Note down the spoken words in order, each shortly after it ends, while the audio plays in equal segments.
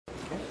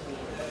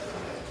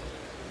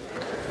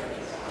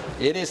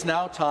It is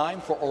now time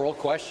for oral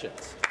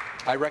questions.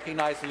 I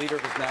recognize the Leader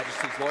of His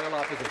Majesty's Loyal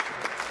Opposition.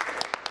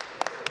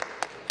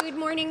 Good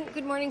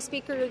morning,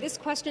 Speaker. This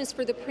question is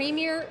for the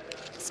Premier.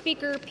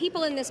 Speaker,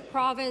 people in this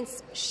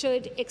province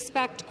should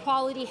expect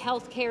quality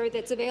health care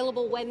that's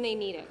available when they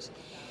need it.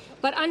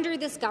 But under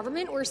this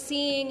government, we're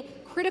seeing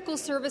critical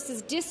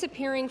services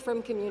disappearing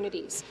from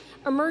communities.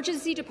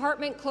 Emergency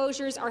department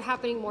closures are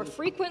happening more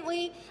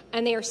frequently,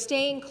 and they are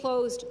staying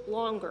closed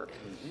longer.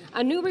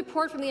 A new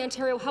report from the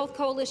Ontario Health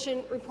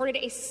Coalition reported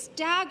a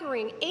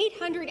staggering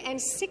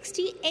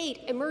 868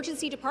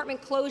 emergency department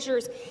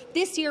closures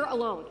this year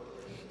alone.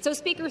 So,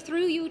 Speaker,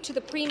 through you to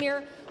the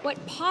Premier,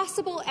 what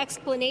possible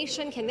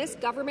explanation can this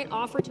government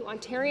offer to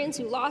Ontarians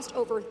who lost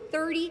over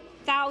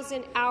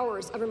 30,000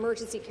 hours of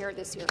emergency care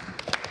this year?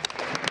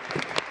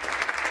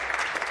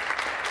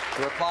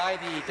 To reply,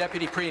 the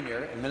Deputy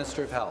Premier and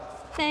Minister of Health.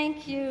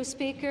 Thank you,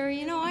 Speaker.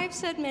 You know, I've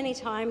said many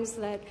times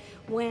that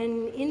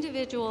when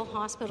individual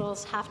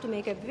hospitals have to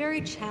make a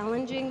very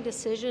challenging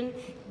decision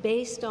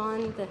based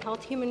on the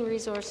health human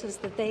resources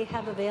that they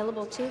have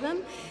available to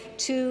them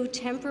to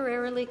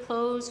temporarily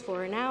close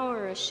for an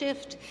hour, a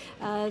shift,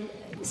 a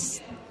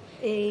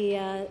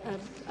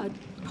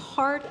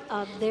part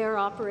of their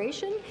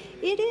operation,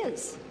 it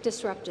is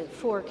disruptive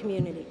for a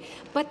community.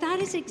 But that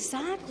is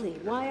exactly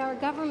why our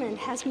government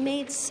has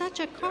made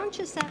such a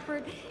conscious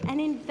effort and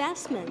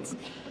investments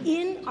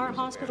in our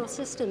hospital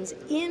systems,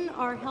 in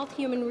our health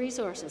human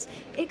resources,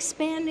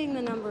 expanding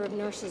the number of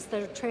nurses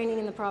that are training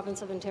in the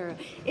province of Ontario,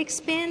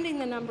 expanding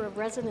the number of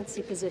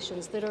residency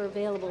positions that are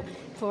available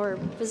for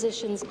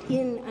physicians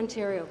in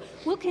Ontario.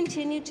 We'll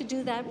continue to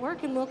do that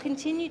work, and we'll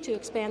continue to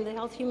expand the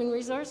health human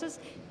resources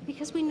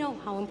because we know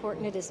how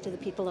important it is to the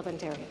people of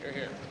Ontario. Hear,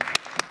 hear.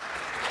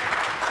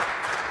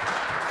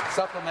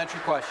 Supplementary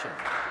question.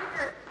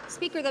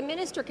 Speaker, the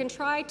minister can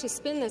try to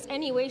spin this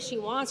any way she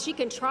wants. She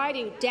can try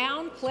to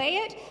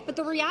downplay it, but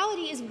the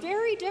reality is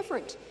very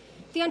different.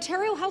 The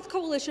Ontario Health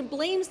Coalition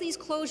blames these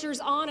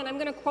closures on, and I'm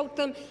going to quote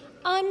them,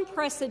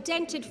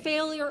 unprecedented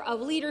failure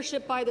of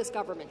leadership by this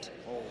government.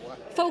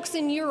 Folks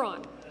in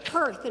Huron,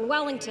 Perth and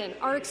Wellington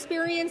are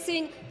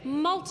experiencing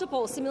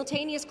multiple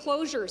simultaneous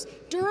closures.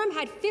 Durham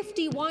had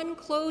 51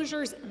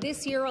 closures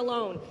this year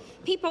alone.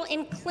 People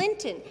in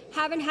Clinton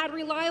haven't had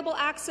reliable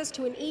access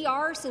to an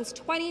ER since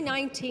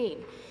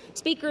 2019.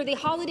 Speaker, the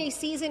holiday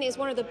season is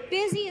one of the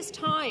busiest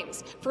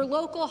times for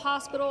local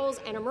hospitals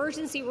and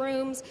emergency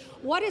rooms.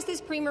 What is this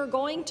Premier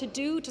going to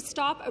do to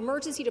stop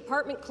emergency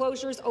department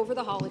closures over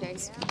the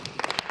holidays?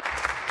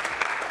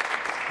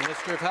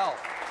 Minister of Health.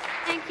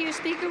 Thank you,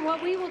 Speaker.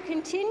 What we will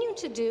continue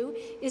to do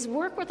is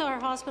work with our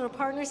hospital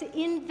partners,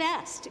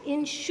 invest,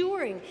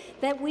 ensuring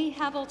that we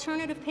have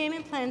alternative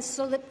payment plans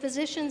so that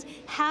physicians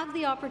have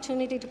the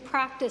opportunity to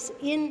practice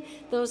in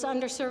those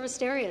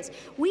underserviced areas.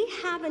 We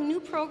have a new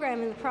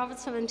program in the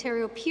province of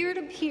Ontario,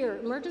 peer-to-peer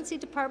emergency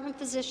department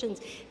physicians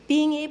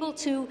being able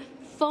to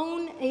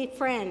phone a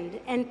friend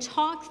and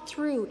talk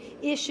through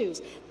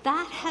issues.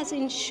 That has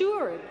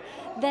ensured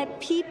that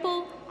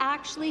people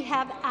actually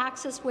have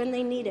access when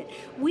they need it.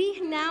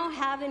 We now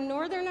have in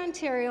Northern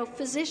Ontario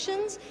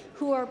physicians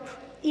who are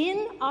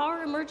in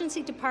our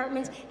emergency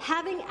departments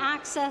having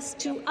access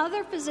to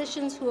other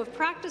physicians who have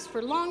practiced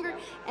for longer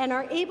and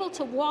are able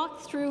to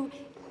walk through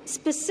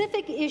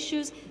specific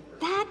issues.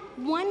 That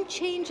one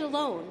change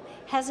alone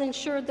has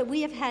ensured that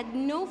we have had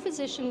no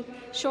physician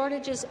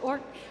shortages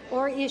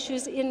or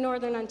issues in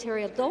Northern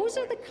Ontario. Those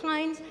are the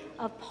kinds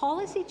of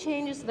policy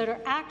changes that are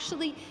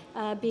actually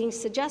being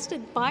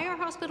suggested by our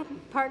hospital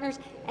partners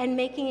and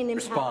making an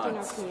impact in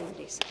our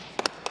communities.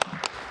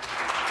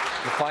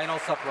 The final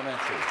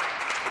supplementary.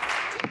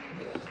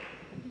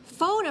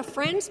 Phone a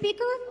friend,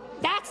 Speaker?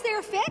 That's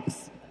their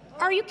fix?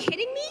 Are you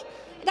kidding me?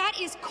 That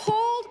is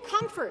cold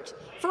comfort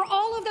for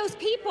all of those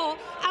people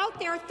out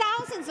there,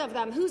 thousands of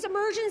them, whose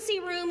emergency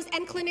rooms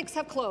and clinics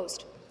have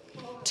closed.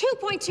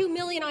 2.2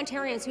 million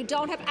Ontarians who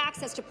don't have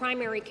access to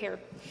primary care.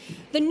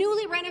 The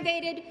newly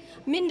renovated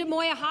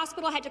Mindamoya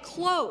Hospital had to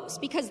close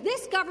because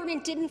this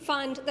government didn't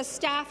fund the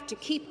staff to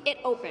keep it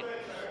open.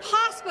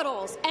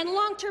 Hospitals and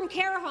long-term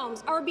care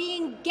homes are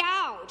being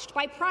gouged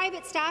by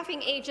private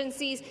staffing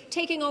agencies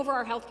taking over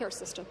our healthcare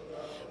system.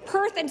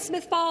 Perth and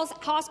Smith Falls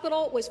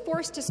Hospital was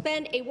forced to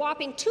spend a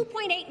whopping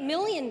 $2.8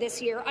 million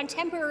this year on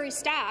temporary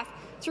staff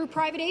through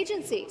private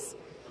agencies.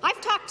 I've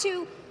talked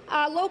to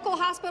local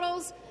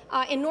hospitals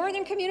in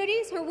northern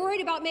communities who are worried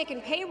about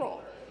making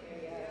payroll.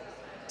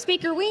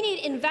 Speaker, we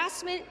need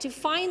investment to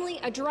finally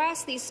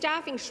address these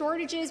staffing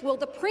shortages. Will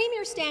the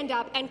Premier stand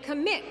up and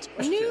commit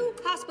new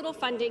hospital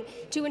funding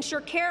to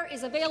ensure care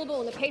is available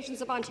when the patients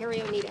of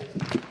Ontario need it?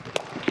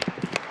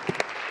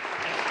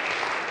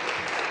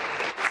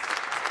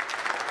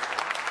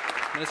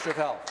 Minister of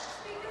Health.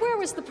 Where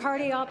was the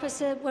party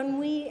opposite when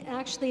we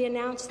actually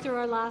announced through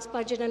our last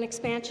budget an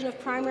expansion of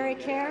primary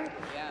care?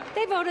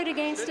 They voted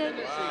against it.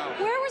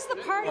 Where was the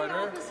party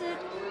opposite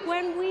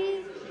when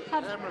we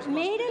have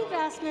made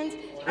investments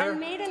and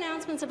made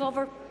announcements of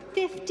over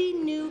 50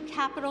 new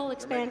capital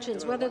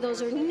expansions, whether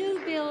those are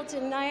new builds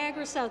in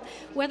Niagara South,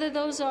 whether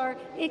those are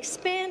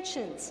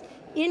expansions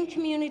in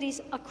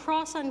communities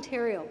across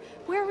Ontario.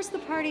 Where was the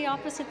party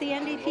opposite the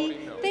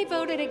NDP? They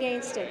voted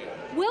against it.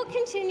 We'll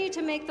continue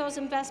to make those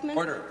investments.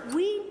 Order.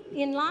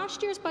 In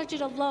last year's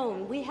budget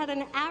alone, we had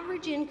an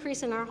average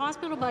increase in our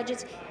hospital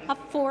budgets of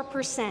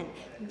 4%.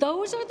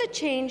 Those are the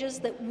changes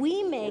that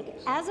we make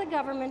as a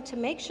government to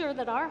make sure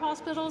that our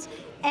hospitals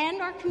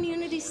and our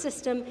community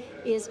system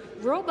is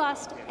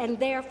robust and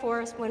there for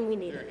us when we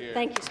need it.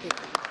 Thank you, Speaker.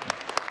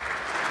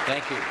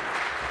 Thank you.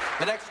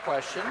 The next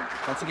question,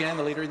 once again,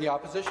 the Leader of the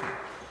Opposition.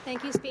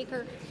 Thank you,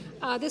 Speaker.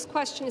 This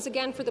question is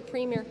again for the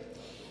Premier.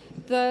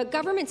 The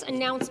government's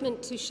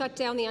announcement to shut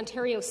down the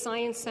Ontario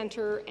Science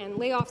Centre and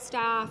lay off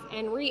staff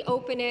and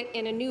reopen it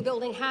in a new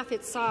building half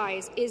its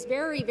size is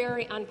very,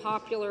 very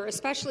unpopular,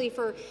 especially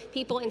for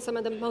people in some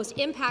of the most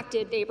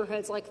impacted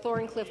neighbourhoods like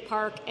Thorncliffe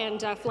Park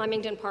and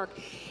Flemington Park.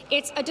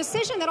 It's a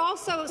decision that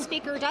also,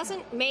 Speaker,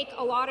 doesn't make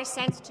a lot of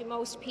sense to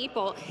most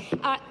people.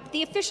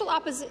 The official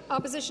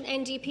opposition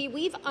NDP,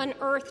 we've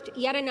unearthed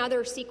yet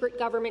another secret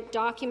government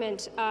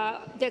document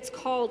that's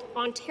called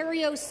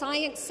Ontario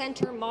Science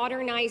Centre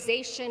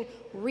Modernization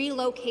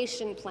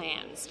Relocation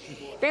Plans.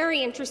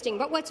 Very interesting.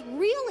 But what's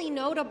really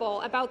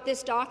notable about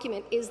this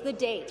document is the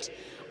date,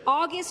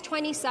 August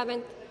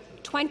 27th,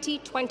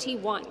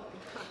 2021.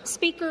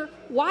 Speaker,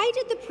 why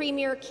did the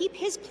Premier keep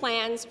his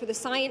plans for the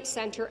Science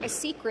Centre a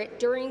secret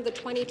during the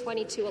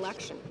 2022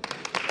 election?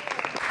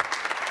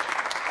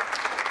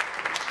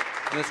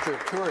 Minister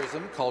of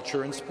Tourism,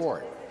 Culture and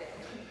Sport.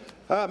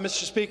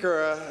 Mr.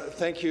 Speaker,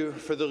 thank you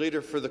for the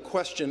Leader for the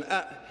question.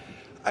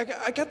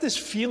 I got this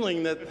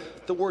feeling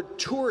that the word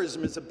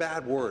tourism is a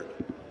bad word.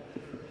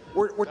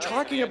 We're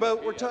talking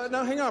about,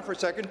 now hang on for a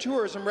second,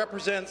 tourism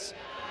represents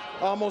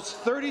almost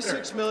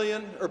 36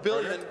 million or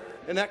billion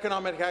in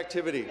economic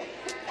activity.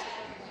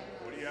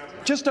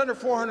 Just under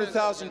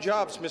 400,000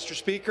 jobs, Mr.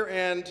 Speaker,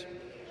 and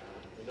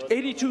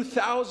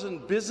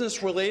 82,000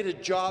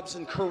 business-related jobs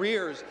and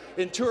careers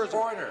in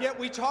tourism. Yet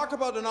we talk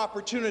about an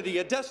opportunity,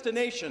 a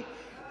destination.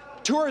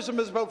 Tourism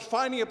is about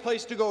finding a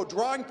place to go,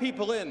 drawing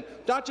people in,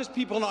 not just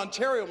people in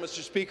Ontario,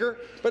 Mr. Speaker,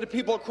 but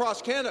people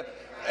across Canada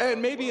and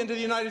maybe into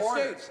the United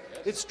States.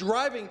 It's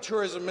driving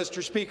tourism,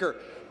 Mr. Speaker.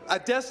 A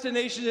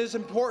destination is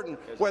important,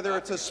 whether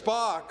it's a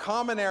spa,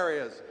 common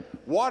areas,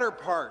 water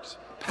parks,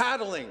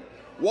 paddling,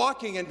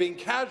 walking and being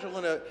casual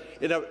in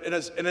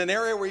an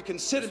area where you can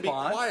sit and be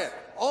quiet.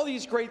 All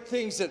these great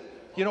things that,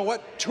 you know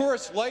what,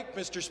 tourists like,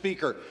 Mr.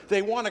 Speaker.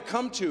 They want to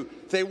come to.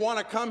 They want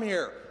to come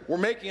here. We're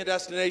making a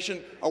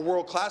destination a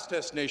world-class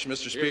destination,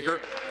 Mr.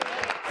 Speaker.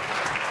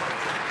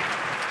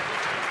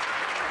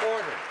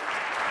 Order.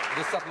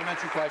 The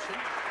supplementary question.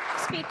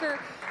 Speaker,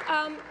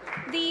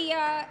 the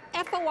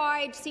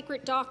FOI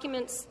secret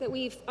documents that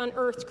we've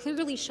unearthed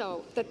clearly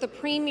show that the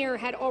Premier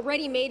had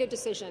already made a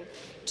decision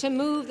to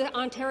move the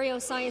Ontario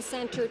Science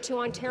Centre to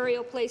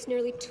Ontario Place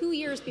nearly 2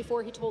 years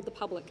before he told the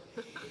public.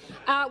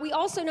 We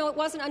also know it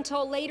wasn't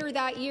until later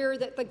that year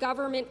that the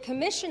government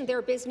commissioned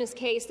their business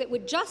case that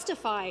would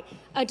justify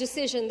a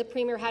decision the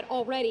Premier had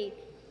already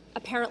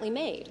apparently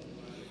made.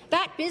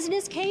 That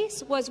business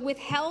case was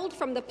withheld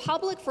from the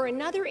public for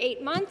another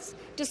 8 months,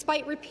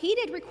 despite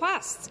repeated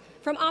requests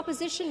from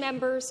opposition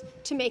members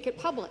to make it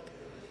public.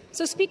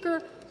 So,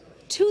 Speaker,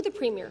 to the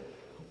Premier,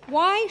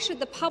 why should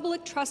the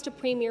public trust a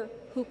Premier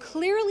who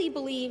clearly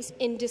believes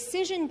in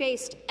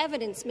decision-based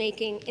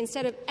evidence-making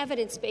instead of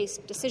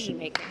evidence-based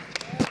decision-making?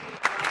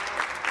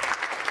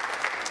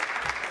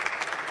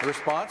 The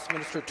response,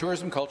 Minister of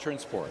Tourism, Culture and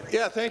Sport.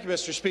 Yeah, thank you,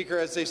 Mr. Speaker.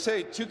 As they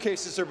say, 2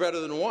 cases are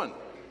better than 1.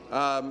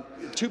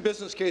 2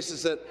 business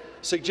cases that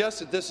suggest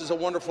that this is a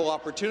wonderful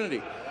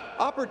opportunity.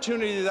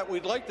 Opportunity that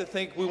we'd like to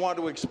think we want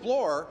to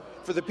explore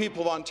for the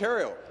people of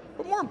Ontario.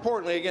 But more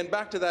importantly, again,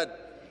 back to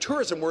that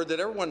tourism word that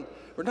everyone,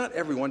 or not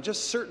everyone,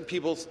 just certain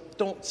people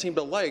don't seem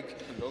to like.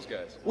 Those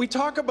guys. We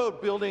talk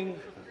about building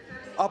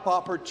up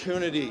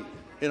opportunity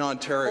in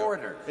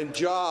Ontario, in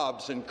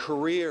jobs and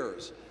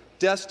careers,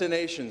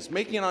 destinations,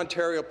 making an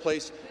Ontario a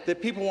place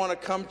that people want to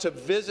come to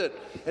visit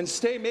and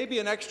stay maybe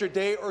an extra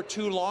day or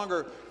 2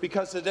 longer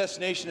because the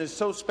destination is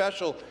so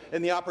special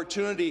and the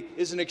opportunity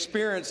is an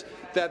experience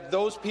that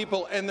those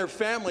people and their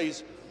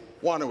families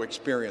want to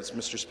experience,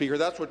 Mr. Speaker.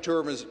 That's what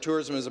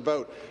tourism is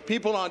about.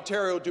 People in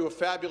Ontario do a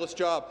fabulous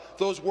job.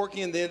 Those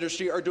working in the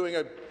industry are doing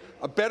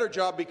a better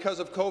job because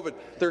of COVID.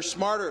 They're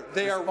smarter,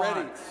 they are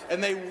ready,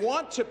 and they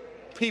want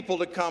people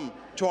to come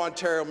to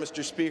Ontario,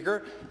 Mr.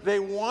 Speaker. They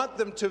want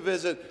them to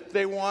visit.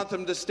 They want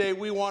them to stay.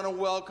 We want to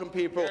welcome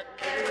people. The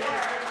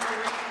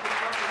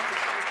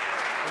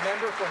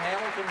member for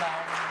Hamilton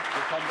Mountain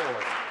will come to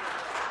order.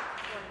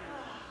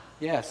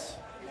 Yes.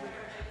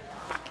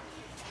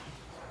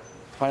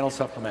 Final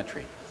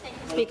supplementary.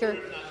 Speaker.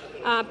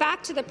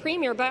 Back to the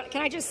Premier, but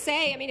can I just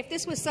say, I mean, if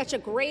this was such a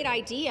great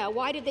idea,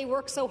 why did they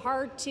work so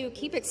hard to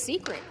keep it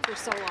secret for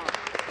so long?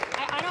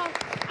 I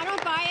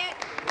don't buy it.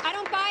 I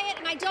don't buy it,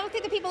 and I don't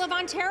think the people of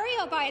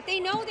Ontario by it. They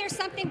know there's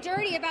something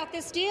dirty about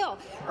this deal.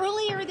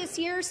 Earlier this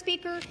year,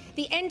 Speaker,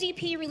 the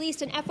NDP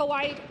released an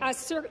FOI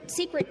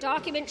secret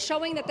document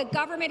showing that the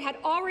government had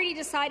already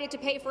decided to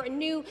pay for a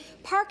new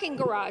parking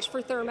garage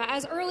for Therma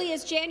as early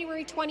as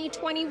January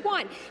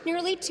 2021,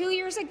 nearly 2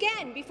 years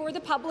again before the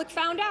public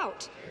found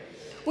out.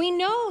 We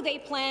know they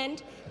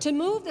planned to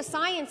move the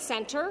Science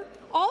Centre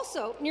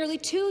also nearly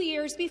 2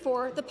 years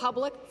before the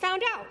public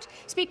found out.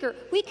 Speaker,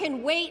 we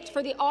can wait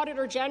for the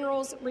Auditor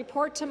General's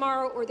report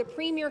tomorrow, or the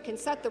Premier can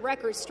set the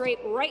record straight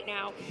right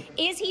now.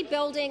 Is he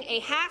building a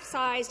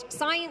half-sized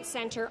Science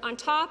Centre on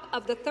top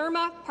of the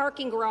Therma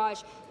parking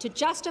garage to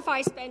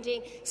justify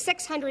spending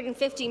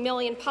 $650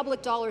 million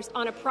public dollars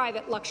on a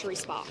private luxury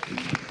spa?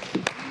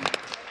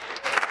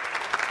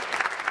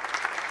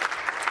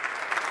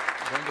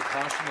 I'm going to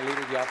caution the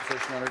Leader of the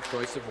Opposition on her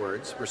choice of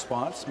words.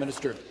 Response,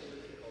 Minister.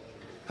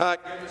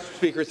 Mr.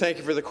 Speaker, thank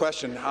you for the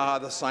question.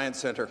 The Science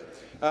Centre.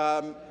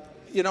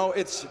 You know,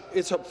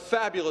 it's a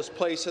fabulous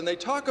place, and they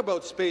talk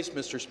about space,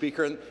 Mr.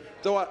 Speaker, and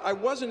though I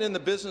wasn't in the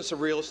business of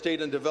real estate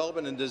and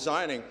development and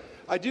designing,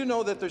 I do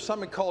know that there's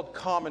something called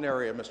common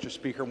area, Mr.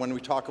 Speaker, when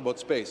we talk about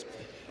space.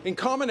 In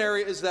common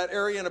area is that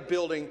area in a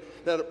building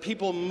that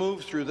people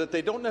move through, that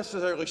they don't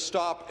necessarily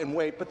stop and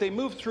wait, but they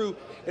move through,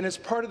 and it's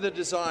part of the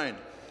design.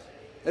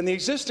 And the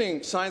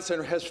existing Science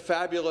Centre has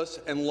fabulous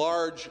and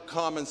large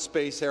common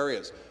space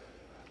areas.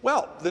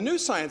 Well, the new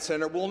Science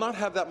Centre will not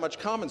have that much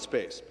common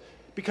space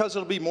because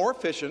it'll be more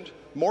efficient,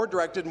 more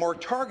directed, more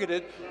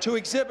targeted to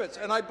exhibits.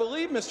 And I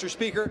believe, Mr.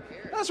 Speaker,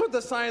 that's what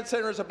the Science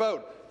Centre is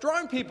about,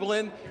 drawing people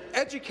in,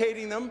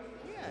 educating them,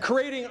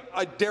 creating,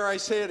 dare I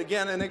say it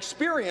again, an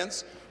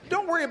experience.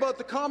 Don't worry about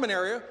the common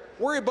area.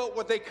 Worry about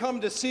what they come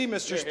to see,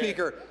 Mr.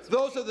 Speaker.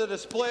 Those are the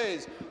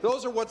displays.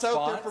 Those are what's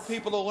out there for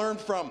people to learn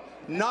from,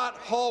 not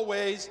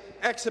hallways,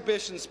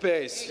 exhibition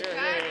space.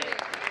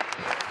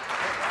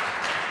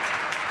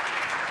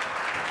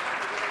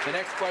 The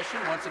next question,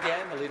 once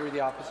again, the Leader of the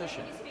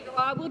Opposition.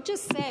 I will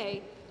just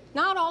say,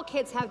 not all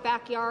kids have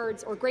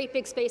backyards or great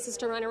big spaces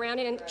to run around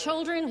in, and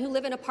children who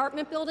live in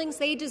apartment buildings,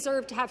 they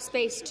deserve to have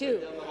space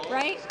too,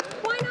 right?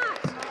 Why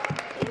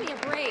not? Give me a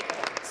break.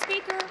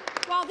 Speaker,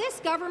 while this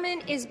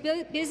government is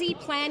busy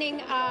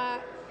planning,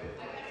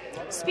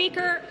 this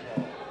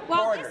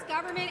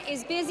government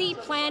is busy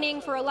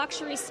planning for a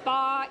luxury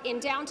spa in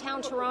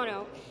downtown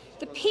Toronto,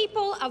 the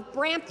people of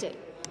Brampton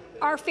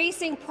are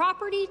facing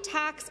property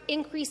tax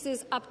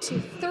increases up to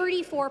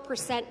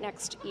 34%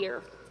 next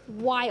year.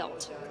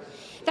 Wild.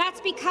 That's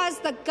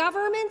because the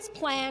government's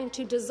plan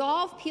to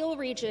dissolve Peel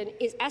Region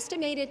is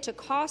estimated to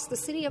cost the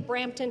City of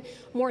Brampton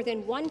more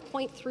than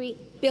 $1.3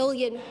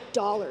 billion,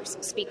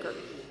 Speaker.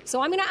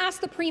 So I'm going to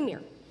ask the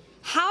Premier,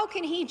 how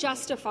can he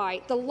justify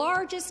the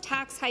largest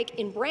tax hike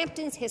in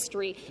Brampton's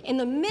history in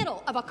the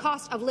middle of a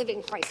cost of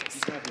living crisis?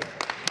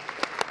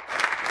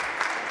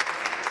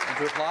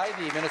 To reply,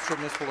 the Minister of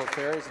Municipal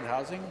Affairs and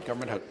Housing,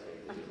 Government House.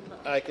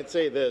 I could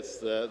say this.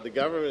 The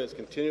government is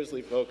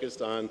continuously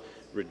focused on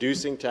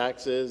reducing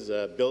taxes,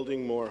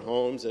 building more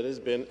homes. It has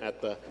been at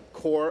the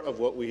core of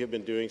what we have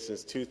been doing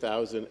since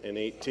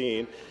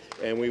 2018,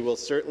 and we will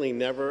certainly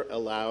never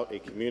allow a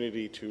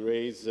community to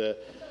raise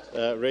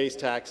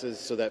taxes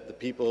so that the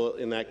people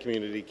in that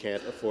community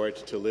can't afford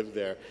to live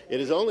there. It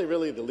is only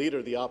really the Leader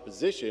of the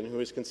Opposition who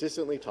is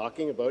consistently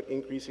talking about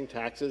increasing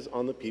taxes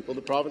on the people of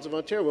the province of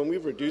Ontario.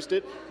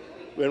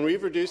 When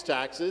we've reduced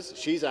taxes,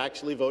 she's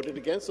actually voted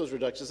against those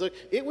reductions. Look,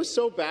 it was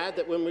so bad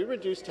that when we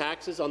reduced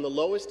taxes on the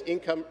lowest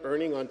income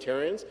earning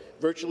Ontarians,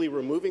 virtually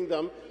removing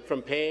them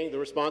from paying the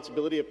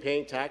responsibility of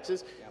paying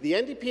taxes, the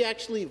NDP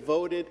actually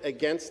voted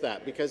against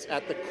that because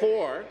at the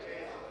core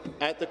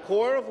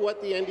of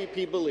what the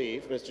NDP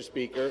believe, Mr.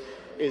 Speaker,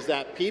 is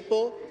that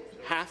people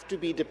have to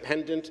be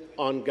dependent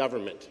on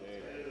government.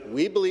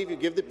 We believe you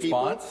give the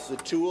people the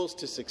tools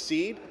to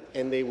succeed,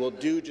 and they will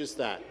do just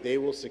that. They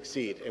will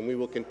succeed, and we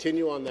will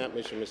continue on that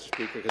mission, Mr.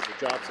 Speaker, because the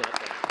job's not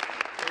done.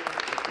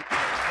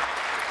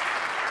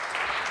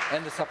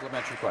 And the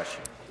supplementary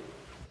question.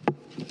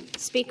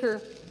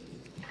 Speaker,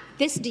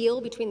 this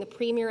deal between the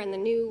Premier and the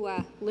new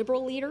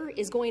Liberal leader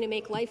is going to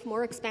make life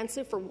more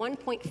expensive for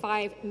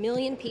 1.5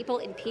 million people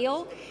in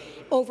Peel,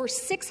 over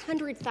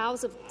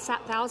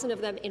 600,000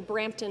 of them in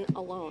Brampton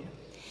alone.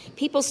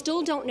 People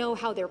still don't know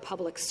how their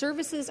public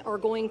services are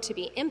going to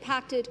be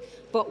impacted,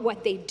 but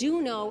what they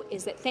do know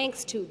is that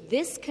thanks to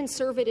this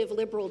Conservative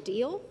Liberal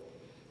deal,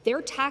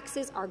 their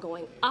taxes are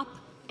going up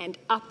and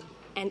up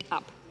and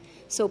up.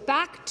 So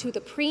back to the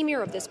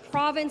Premier of this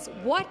province,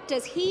 what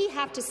does he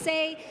have to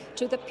say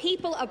to the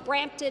people of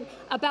Brampton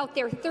about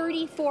their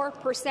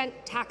 34%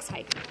 tax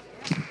hike?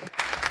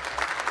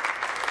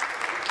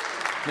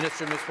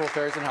 Minister of Municipal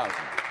Affairs and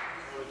Housing.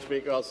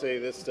 Speaker, I'll say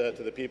this to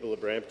the people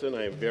of Brampton.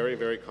 I am very,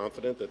 very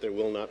confident that there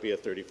will not be a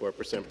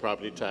 34%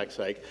 property tax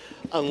hike,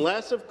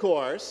 unless, of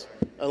course,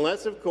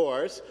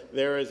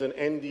 there is an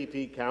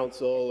NDP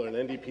council or an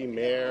NDP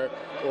mayor,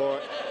 or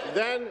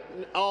then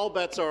all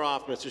bets are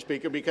off, Mr.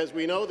 Speaker, because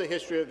we know the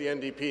history of the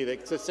NDP.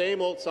 It's the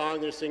same old song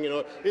they're singing.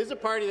 This is a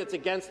party that's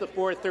against the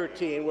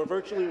 413. We're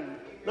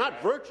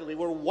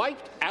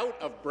wiped out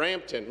of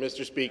Brampton,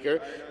 Mr.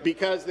 Speaker,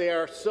 because they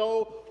are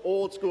so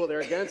old school.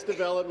 They're against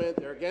development,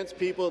 they're against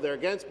people, they're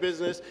against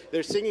business.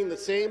 They're singing the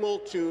same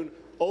old tune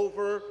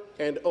over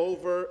and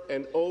over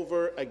and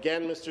over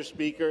again, Mr.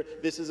 Speaker.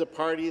 This is a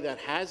party that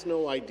has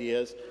no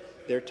ideas.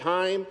 Their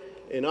time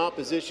in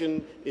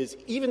opposition is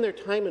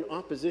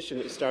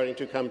starting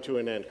to come to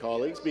an end,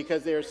 colleagues,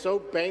 because they are so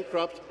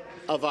bankrupt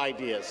of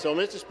ideas. So,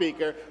 Mr.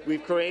 Speaker,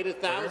 we've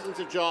created thousands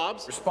of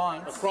jobs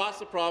across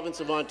the province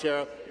of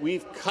Ontario.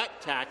 We've cut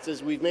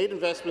taxes. We've made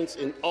investments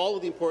in all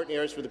of the important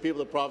areas for the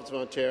people of the province of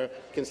Ontario.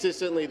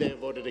 Consistently, they have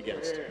voted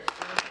against.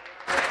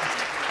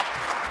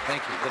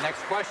 Thank you. The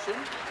next question,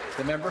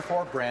 the member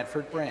for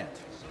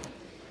Brantford-Brant.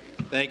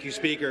 Thank you,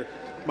 Speaker.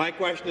 My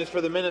question is for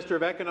the Minister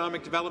of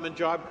Economic Development,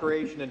 Job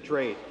Creation and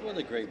Trade. What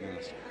a great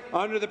minister.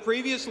 Under the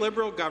previous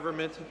Liberal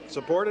government,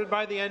 supported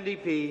by the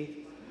NDP,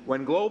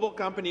 when global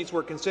companies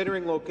were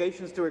considering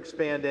locations to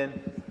expand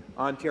in,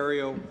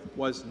 Ontario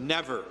was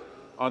never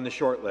on the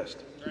short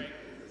list. Right.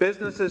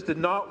 Businesses did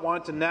not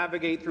want to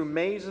navigate through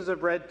mazes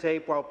of red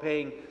tape while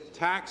paying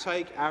tax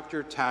hike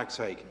after tax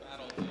hike.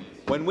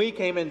 When we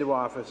came into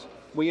office,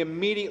 we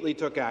immediately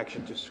took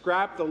action to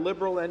scrap the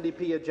Liberal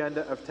NDP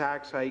agenda of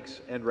tax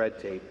hikes and red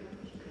tape.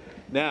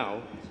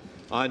 Now,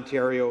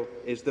 Ontario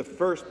is the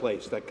first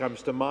place that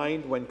comes to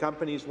mind when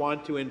companies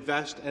want to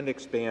invest and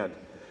expand.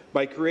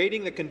 By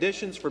creating the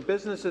conditions for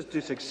businesses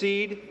to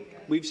succeed,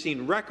 we've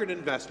seen record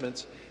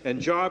investments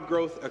and job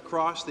growth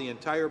across the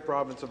entire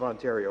province of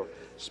Ontario.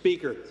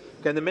 Speaker,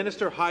 can the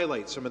minister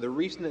highlight some of the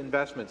recent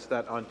investments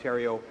that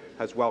Ontario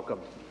has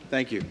welcomed?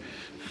 Thank you.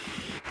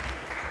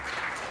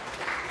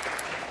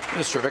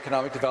 Minister of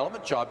Economic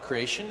Development, Job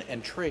Creation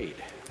and Trade.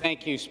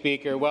 Thank you,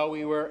 Speaker. Well,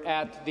 we were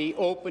at the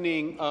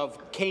opening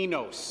of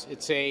Kainos.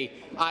 It's a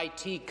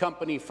IT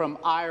company from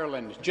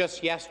Ireland.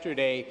 Just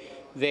yesterday,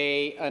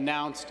 they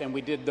announced, and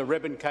we did the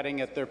ribbon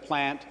cutting at their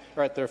plant,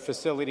 or at their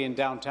facility in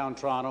downtown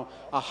Toronto,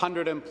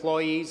 100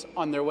 employees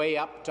on their way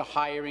up to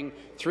hiring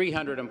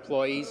 300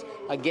 employees.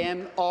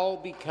 Again, all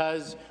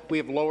because we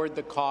have lowered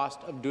the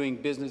cost of doing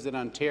business in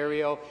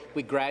Ontario.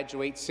 We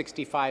graduate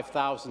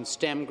 65,000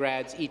 STEM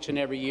grads each and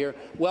every year.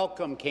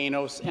 Welcome,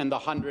 Kainos, and the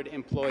 100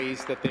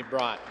 employees that they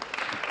brought.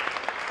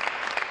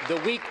 The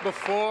week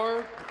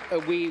before,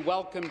 we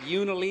welcomed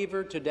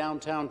Unilever to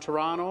downtown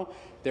Toronto.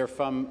 They're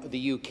from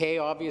the UK,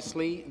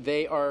 obviously.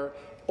 They have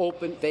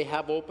opened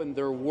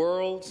their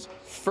world's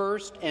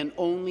first and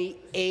only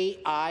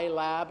AI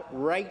lab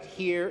right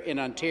here in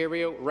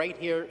Ontario, right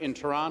here in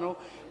Toronto.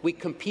 We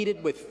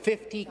competed with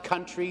 50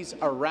 countries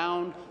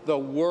around the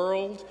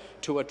world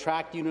to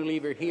attract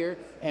Unilever here,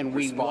 and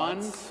we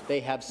won. They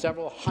have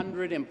several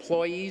hundred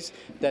employees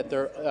that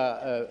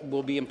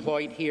will be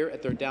employed here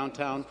at their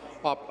downtown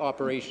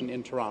operation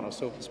in Toronto.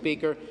 So,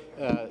 Speaker,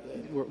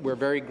 we're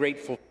very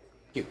grateful.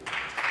 Thank you.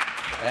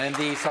 And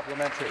the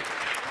supplementary.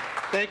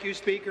 Thank you,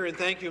 Speaker, and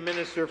thank you,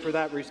 Minister, for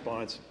that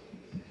response.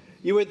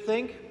 You would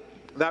think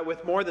that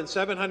with more than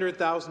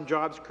 700,000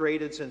 jobs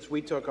created since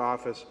we took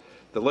office,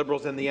 the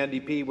Liberals and the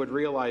NDP would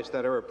realize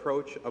that our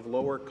approach of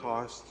lower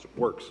costs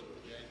works.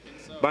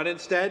 But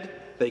instead,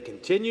 they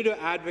continue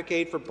to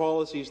advocate for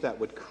policies that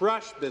would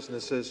crush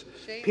businesses,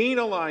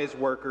 penalize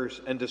workers,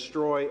 and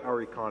destroy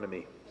our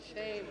economy.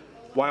 Shame.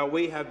 While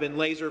we have been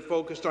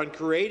laser-focused on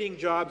creating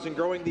jobs and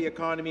growing the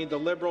economy, the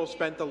Liberals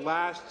spent the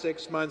last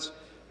 6 months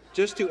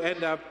just to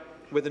end up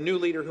with a new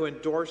leader who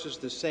endorses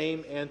the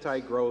same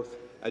anti-growth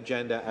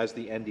agenda as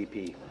the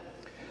NDP.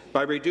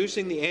 By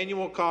reducing the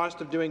annual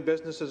cost of doing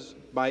businesses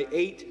by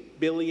 $8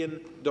 billion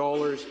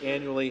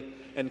annually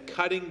and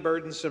cutting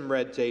burdensome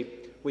red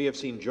tape, we have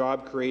seen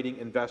job-creating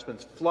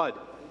investments flood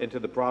into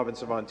the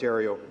province of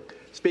Ontario.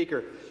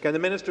 Speaker, can the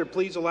minister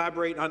please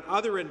elaborate on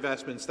other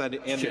investments and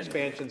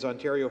expansions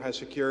Ontario has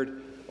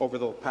secured over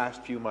the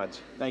past few months?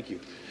 Thank you.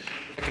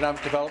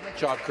 Economic Development,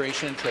 Job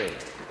Creation and Trade.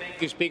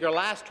 Thank you, Speaker.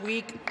 Last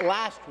week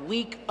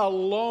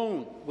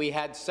alone, we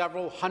had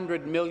several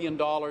 $100 million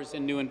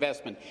in new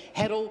investment.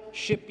 Heddle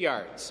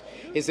Shipyards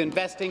is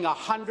investing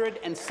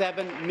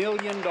 $107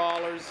 million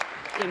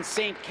in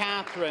St.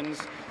 Catharines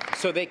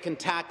so they can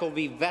tackle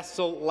the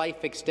Vessel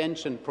Life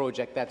Extension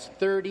project. That's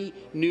 30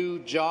 new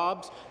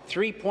jobs,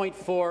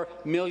 $3.4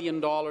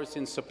 million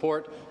in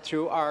support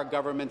through our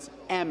government's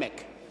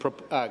AMIC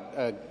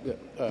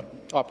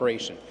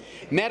operation.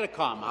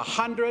 Medicom,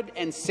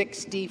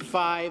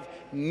 $165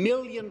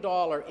 million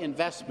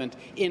investment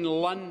in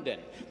London.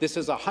 This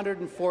is a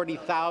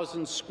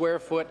 140,000 square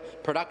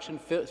foot production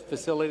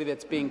facility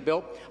that's being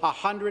built,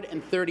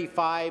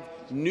 135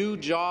 new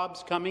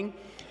jobs coming.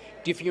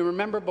 If you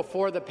remember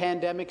before the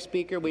pandemic,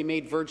 Speaker, we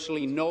made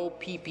virtually no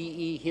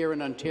PPE here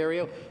in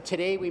Ontario.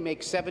 Today, we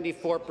make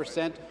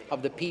 74%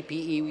 of the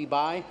PPE we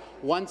buy.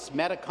 Once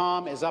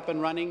Medicom is up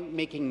and running,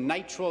 making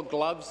nitrile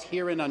gloves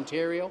here in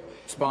Ontario,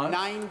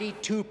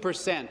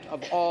 92%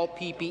 of all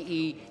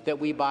PPE that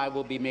we buy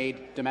will be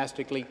made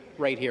domestically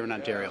right here in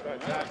Ontario.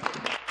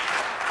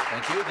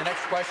 Thank you. The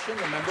next question,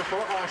 the member for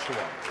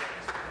Oshawa.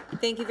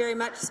 Thank you very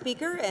much,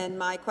 Speaker, and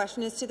my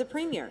question is to the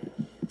Premier.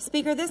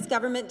 Speaker, this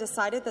government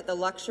decided that the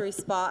Luxury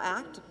Spa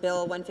Act,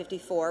 Bill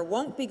 154,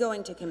 won't be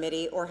going to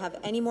committee or have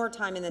any more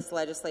time in this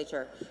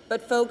legislature,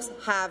 but folks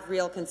have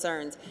real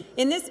concerns.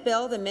 In this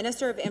bill, the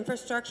Minister of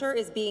Infrastructure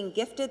is being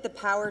gifted the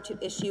power to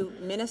issue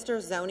minister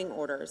zoning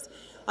orders.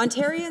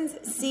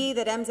 Ontarians see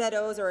that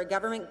MZOs are a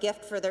government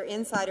gift for their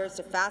insiders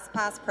to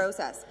fast-pass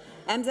process.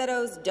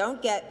 MZOs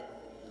don't get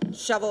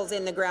shovels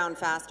in the ground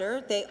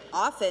faster. They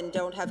often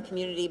don't have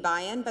community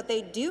buy-in, but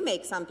they do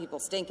make some people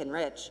stinking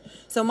rich.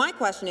 So my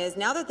question is,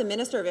 now that the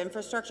Minister of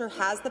Infrastructure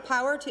has the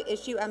power to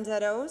issue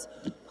MZOs,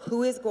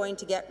 who is going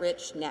to get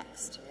rich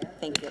next?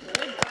 Thank you.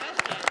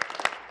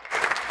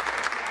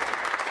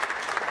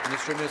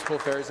 Minister of Municipal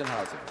Affairs and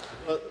Housing.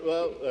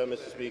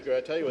 Mr. Speaker,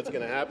 I tell you what's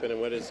going to happen, and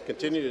what has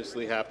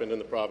continuously happened in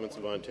the province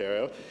of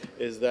Ontario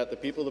is that the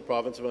people of the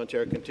province of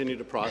Ontario continue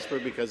to prosper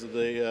because of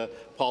the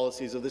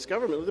policies of this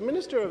government. The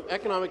Minister of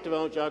Economic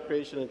Development, Job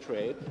Creation and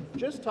Trade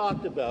just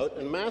talked about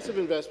a massive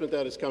investment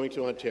that is coming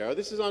to Ontario.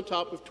 This is on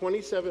top of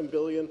 $27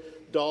 billion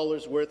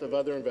worth of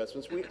other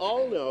investments. We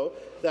all know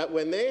that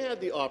when they had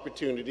the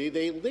opportunity,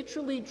 they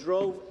literally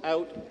drove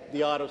out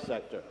the auto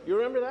sector. You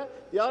remember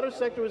that? The auto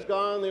sector was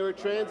gone. They were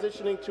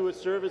transitioning to a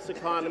service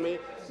economy.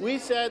 We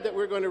said that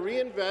we're going to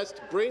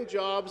reinvest, bring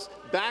jobs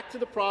back to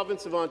the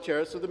province of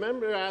Ontario. So the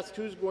member asked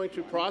who's going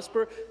to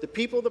prosper. The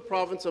people of the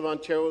province of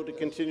Ontario to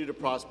continue to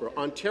prosper.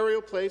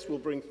 Ontario Place will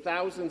bring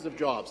thousands of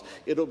jobs.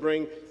 It'll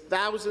bring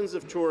thousands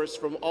of tourists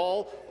from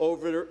all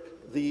over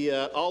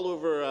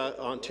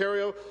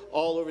Ontario,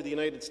 all over the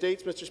United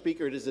States, Mr.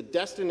 Speaker. It is a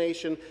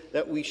destination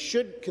that we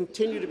should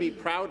continue to be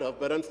proud of,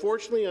 but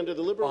unfortunately, under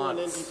the Liberal and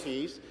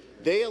NDPs,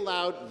 they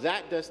allowed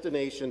that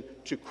destination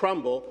to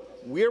crumble.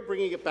 We're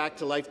bringing it back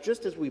to life,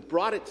 just as we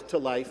brought it to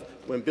life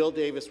when Bill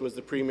Davis was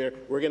the Premier.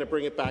 We're going to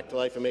bring it back to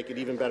life and make it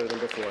even better than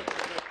before.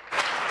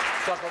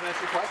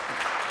 Supplementary question.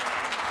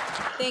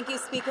 Thank you,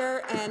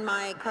 Speaker, and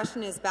my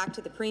question is back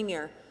to the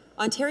Premier.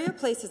 Ontario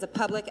Place is a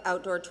public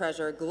outdoor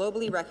treasure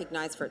globally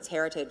recognized for its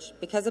heritage.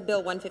 Because of Bill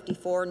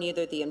 154,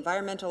 neither the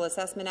Environmental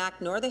Assessment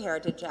Act nor the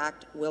Heritage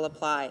Act will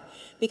apply.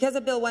 Because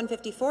of Bill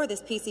 154,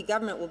 this PC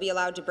government will be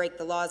allowed to break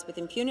the laws with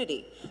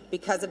impunity.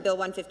 Because of Bill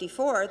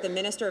 154, the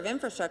Minister of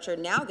Infrastructure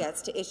now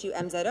gets to issue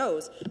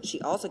MZOs.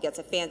 She also gets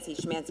a fancy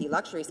schmancy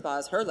luxury spa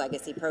as her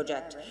legacy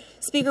project.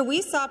 Speaker,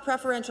 we saw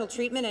preferential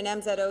treatment and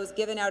MZOs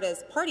given out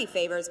as party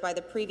favours by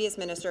the previous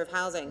Minister of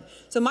Housing.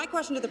 So my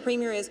question to the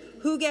Premier is,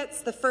 who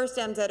gets the first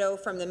MZO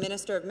from the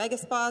Minister of Mega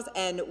Spas,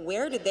 and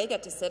where did they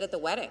get to sit at the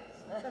wedding?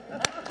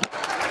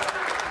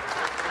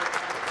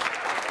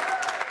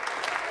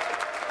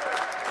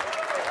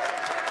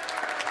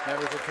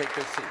 Members will take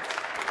their seats.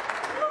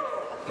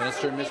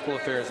 Minister of Municipal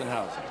Affairs and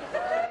Housing.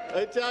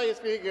 I tell you,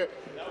 Speaker,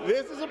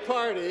 this is a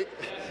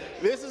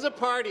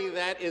party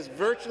that is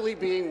virtually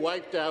being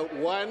wiped out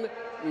one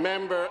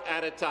member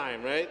at a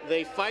time, right?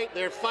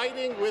 They're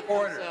fighting with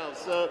themselves.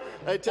 So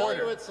I tell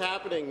you what's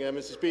happening,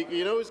 Mr. Speaker.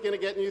 You know who's going to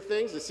get new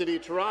things? The City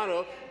of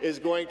Toronto is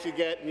going to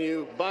get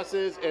new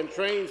buses and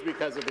trains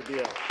because of the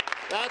deal.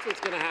 That's what's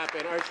going to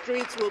happen. Our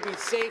streets will be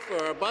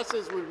safer. Our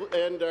buses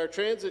and our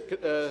transit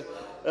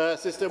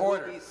system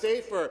will be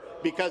safer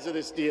because of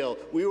this deal.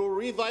 We will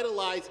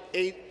revitalize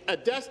a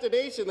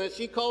destination that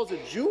she calls a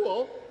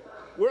jewel.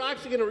 We're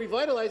actually going to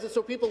revitalize it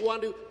so people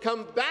want to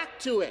come back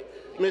to it,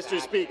 Mr.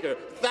 Speaker.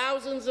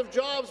 Thousands of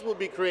jobs will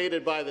be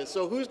created by this.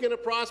 So who's going to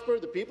prosper?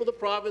 The people of the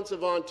province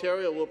of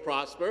Ontario will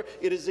prosper.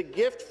 It is a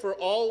gift for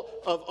all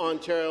of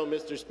Ontario,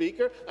 Mr.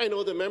 Speaker. I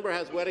know the member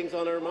has weddings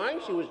on her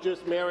mind. She was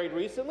just married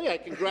recently. I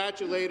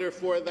congratulate her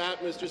for that,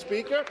 Mr.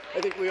 Speaker. I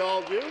think we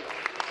all do.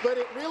 But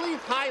it really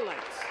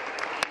highlights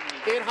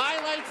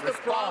the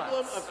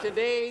problem of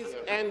today's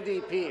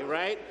NDP,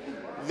 right?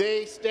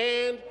 They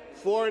stand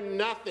for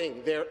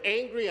nothing. They're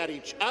angry at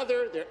each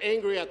other, they're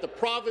angry at the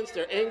province,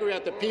 they're angry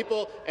at the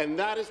people, and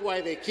that is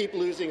why they keep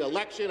losing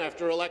election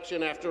after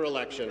election after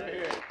election. The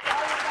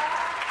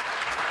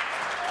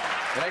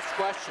next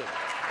question.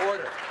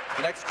 Order.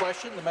 The next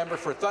question, the member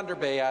for Thunder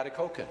Bay,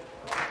 Atikokan.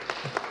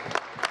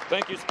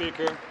 Thank you,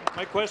 Speaker.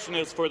 My question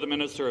is for the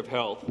Minister of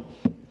Health.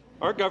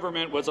 Our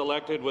government was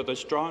elected with a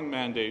strong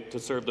mandate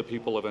to serve the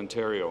people of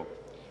Ontario.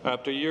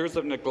 After years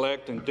of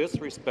neglect and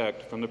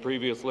disrespect from the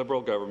previous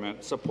Liberal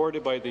government,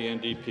 supported by the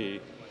NDP,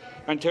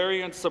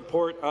 Ontarians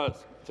support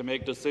us to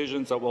make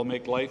decisions that will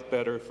make life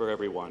better for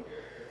everyone.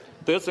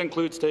 This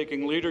includes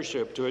taking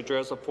leadership to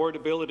address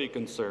affordability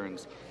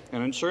concerns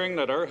and ensuring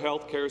that our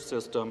health care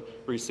system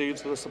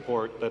receives the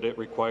support that it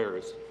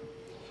requires.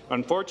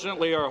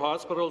 Unfortunately, our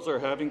hospitals are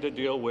having to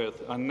deal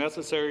with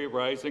unnecessary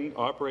rising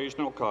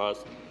operational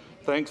costs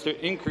thanks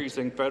to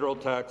increasing federal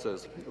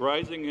taxes,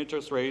 rising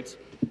interest rates,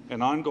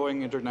 and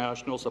ongoing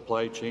international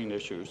supply chain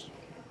issues.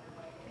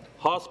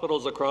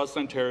 Hospitals across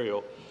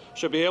Ontario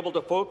should be able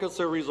to focus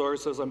their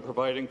resources on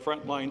providing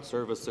frontline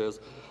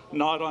services,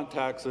 not on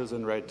taxes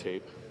and red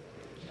tape.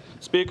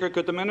 Speaker,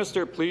 could the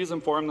minister please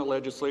inform the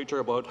legislature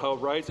about how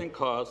rising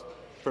costs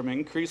from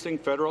increasing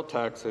federal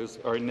taxes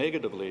are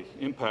negatively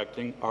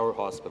impacting our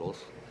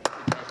hospitals?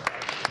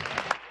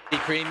 The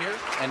Premier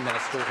and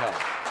Minister of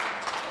Health.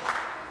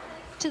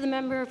 To the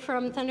member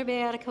from Thunder Bay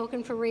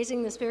Atikokan for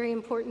raising this very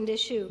important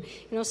issue.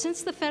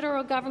 Since the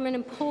federal government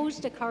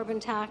imposed a carbon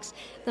tax,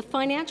 the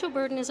financial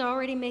burden is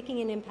already making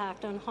an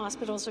impact on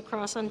hospitals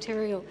across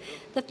Ontario.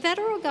 The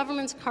federal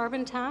government's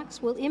carbon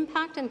tax will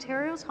impact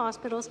Ontario's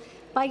hospitals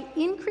by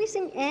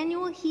increasing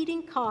annual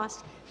heating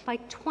costs by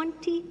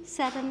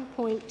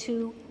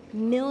 $27.2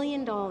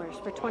 million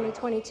for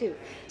 2022.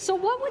 So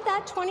what would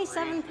that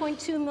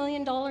 $27.2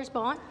 million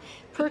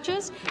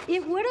purchase?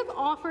 It would have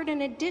offered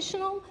an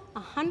additional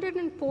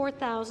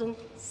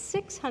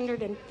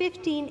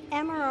 104,615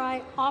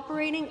 MRI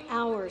operating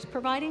hours,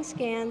 providing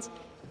scans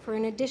for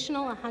an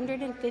additional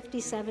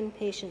 157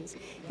 patients.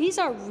 These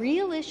are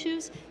real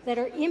issues that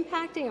are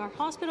impacting our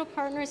hospital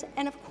partners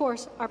and, of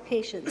course, our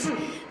patients.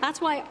 That's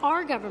why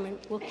our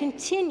government will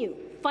continue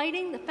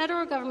fighting the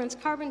federal government's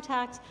carbon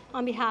tax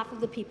on behalf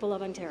of the people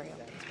of Ontario.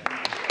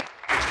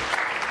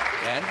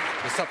 And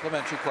the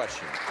supplementary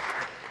question.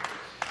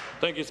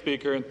 Thank you,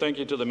 Speaker, and thank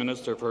you to the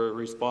Minister for her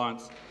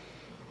response.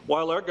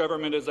 While our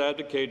government is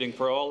advocating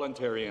for all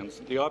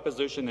Ontarians, the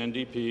opposition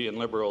NDP and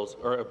Liberals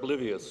are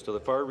oblivious to the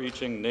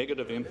far-reaching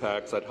negative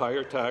impacts that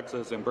higher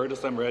taxes and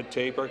burdensome red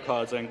tape are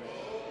causing,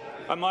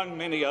 among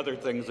many other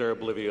things they're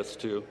oblivious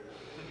to.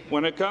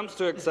 When it comes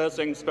to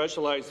accessing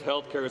specialized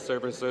health care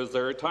services,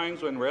 there are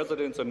times when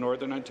residents in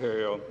Northern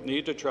Ontario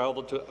need to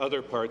travel to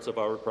other parts of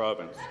our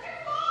province.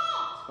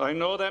 I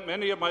know that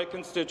many of my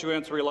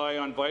constituents rely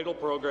on vital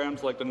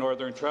programs like the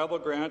Northern Travel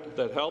Grant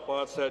that help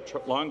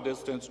offset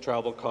long-distance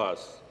travel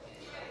costs.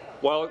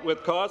 While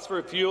with costs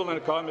for fuel and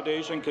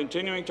accommodation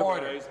continuing to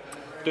rise,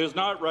 it is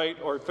not right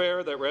or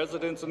fair that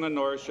residents in the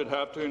North should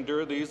have to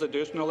endure these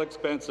additional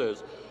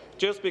expenses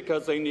just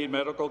because they need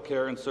medical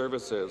care and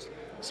services.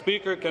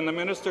 Speaker, can the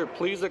minister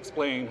please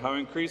explain how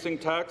increasing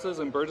taxes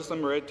and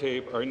burdensome red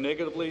tape are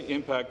negatively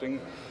impacting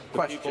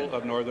the people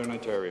of Northern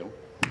Ontario?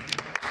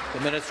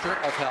 The Minister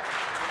of Health.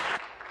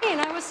 And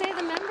I would say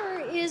the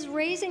member is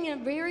raising a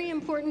very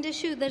important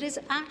issue that is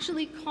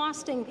actually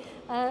costing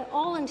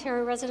all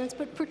Ontario residents,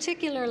 but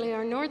particularly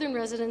our northern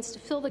residents, to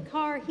fill the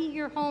car, heat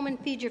your home, and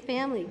feed your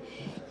family.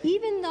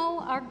 Even though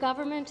our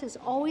government is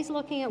always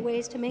looking at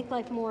ways to make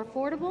life more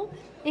affordable,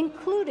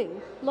 including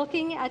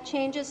looking at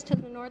changes to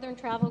the Northern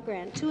Travel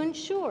Grant to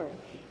ensure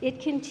it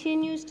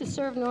continues to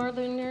serve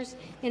Northerners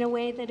in a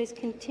way that is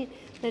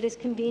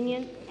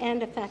convenient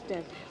and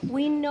effective.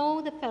 We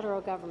know the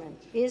federal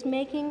government is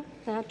making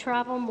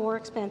travel more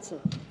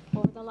expensive.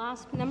 Over the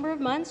last number of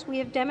months, we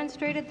have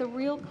demonstrated the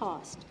real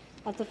cost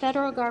of the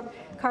federal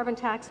carbon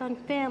tax on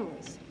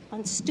families,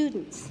 on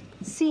students,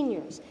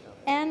 seniors,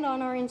 and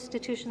on our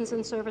institutions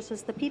and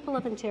services the people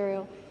of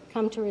Ontario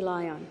come to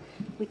rely on.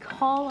 We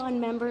call on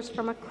members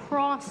from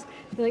across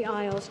the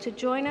aisles to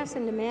join us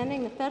in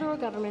demanding the federal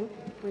government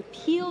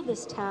repeal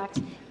this tax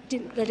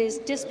that is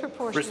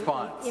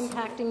disproportionately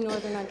impacting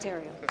Northern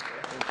Ontario.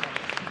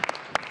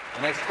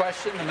 The next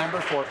question, the member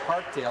for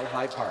Parkdale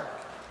High Park.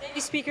 Thank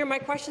you, Speaker. My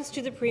question is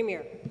to the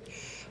Premier.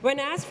 When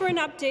asked for an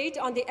update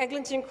on the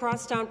Eglinton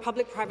Crosstown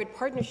public-private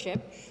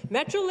partnership,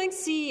 Metrolinx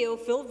CEO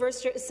Phil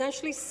Verster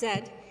essentially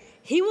said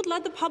he would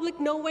let the public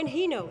know when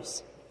he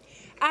knows.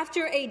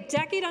 After a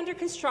decade under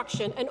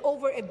construction and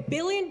over $1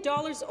 billion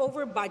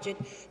over budget,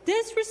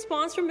 this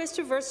response from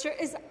Mr. Verster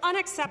is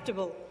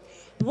unacceptable.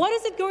 What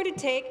is it going to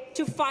take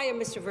to fire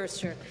Mr.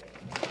 Verster?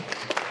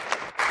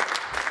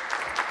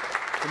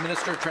 The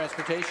Minister of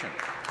Transportation.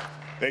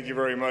 Thank you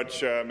very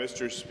much,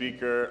 Mr.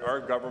 Speaker.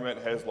 Our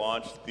government has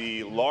launched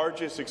the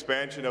largest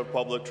expansion of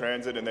public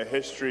transit in the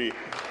history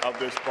of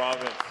this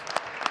province.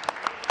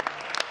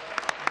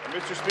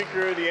 Mr.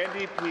 Speaker, the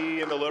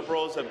NDP and the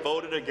Liberals have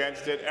voted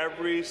against it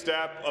every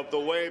step of the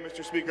way.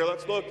 Mr. Speaker,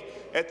 let's look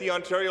at the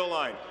Ontario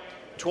line.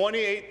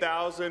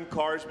 28,000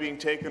 cars being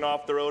taken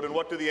off the road, and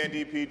what do the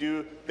NDP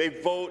do? They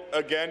vote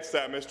against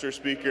that, Mr.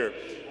 Speaker.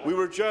 We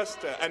were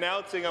just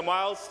announcing a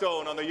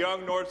milestone on the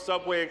Yonge North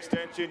Subway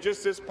extension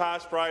just this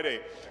past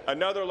Friday,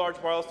 another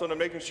large milestone of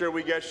making sure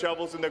we get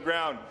shovels in the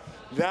ground.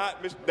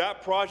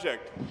 That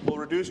project will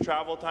reduce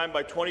travel time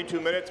by 22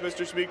 minutes,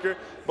 Mr. Speaker,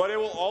 but it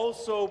will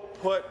also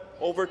put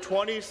over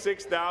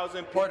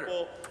 26,000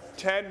 people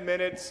 10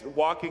 minutes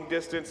walking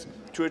distance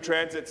to a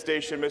transit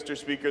station, Mr.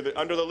 Speaker.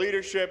 Under the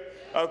leadership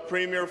of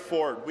Premier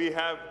Ford, we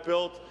have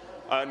built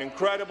an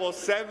incredible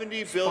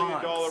 $70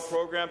 billion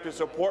program to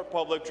support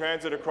public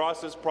transit across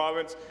this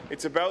province.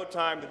 It's about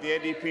time that the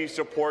NDP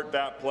support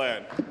that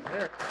plan.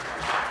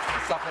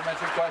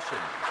 Supplementary question.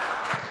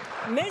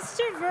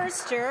 Mr.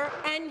 Verster,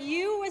 and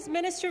you as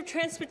Minister of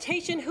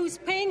Transportation, who's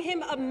paying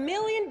him $1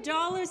 million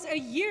a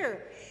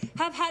year,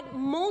 have had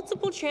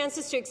multiple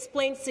chances to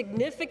explain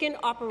significant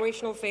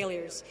operational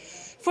failures.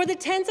 For the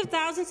tens of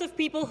thousands of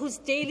people whose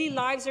daily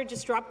lives are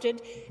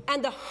disrupted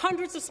and the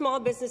hundreds of small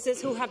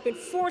businesses who have been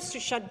forced to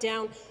shut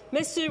down,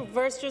 Mr.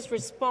 Verster's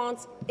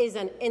response is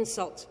an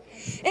insult.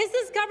 Is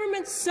this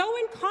government so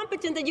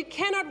incompetent that you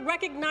cannot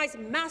recognize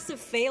massive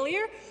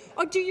failure,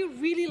 or do you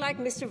really like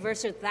Mr.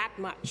 Verster that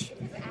much?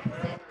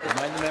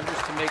 Remind the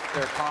members to make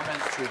their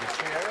comments through the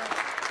chair.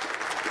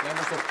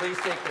 Members will please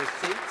take their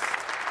seats.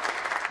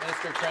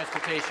 Minister of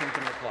Transportation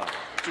can reply.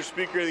 Mr.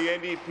 Speaker, the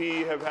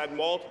NDP have had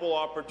multiple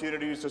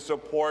opportunities to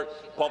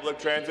support public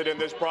transit in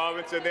this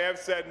province, and they have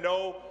said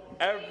no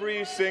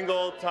every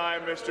single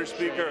time, Mr.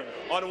 Speaker.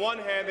 On one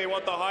hand, they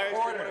want the highest, they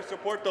want to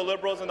support the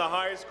Liberals and the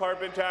highest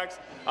carbon tax.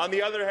 On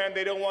the other hand,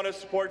 they don't want to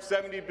support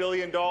 $70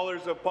 billion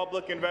of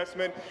public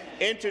investment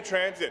into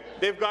transit.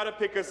 They've got to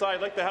pick a side.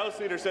 Like the House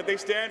Leader said, they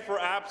stand for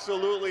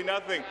absolutely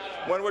nothing.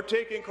 When we're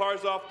taking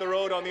cars off the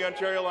road on the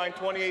Ontario line,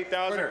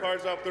 28,000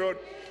 cars off the road,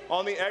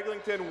 on the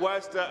Eglinton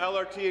West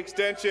LRT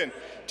extension,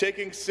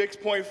 taking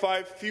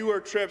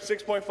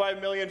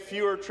 6.5 million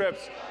fewer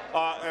trips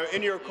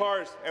in your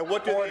cars. And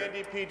what did the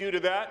NDP do to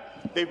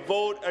that? They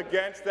vote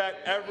against that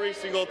every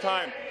single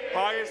time.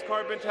 Highest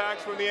carbon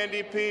tax from the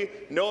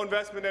NDP, no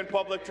investment in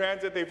public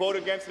transit. They vote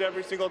against it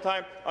every single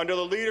time under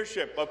the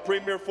leadership of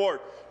Premier Ford.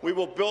 We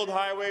will build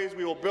highways,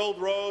 we will build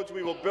roads,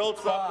 we will build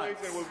subways,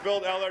 and we'll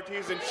build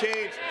LRTs and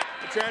change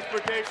the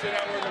transportation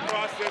network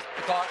across this.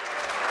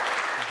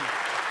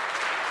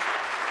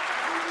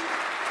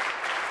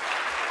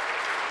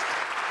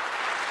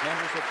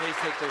 Members will please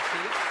take their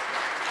seats.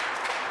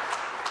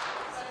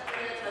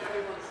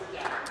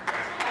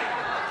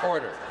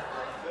 Order.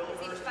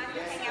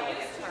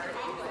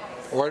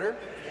 Order.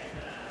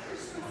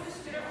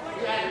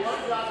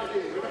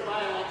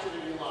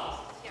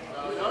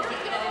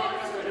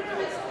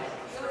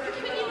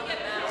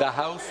 The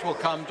House will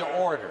come to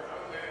order.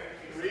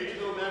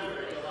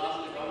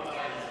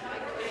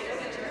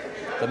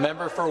 The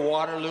member for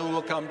Waterloo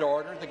will come to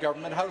order. The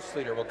Government House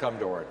Leader will come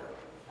to order.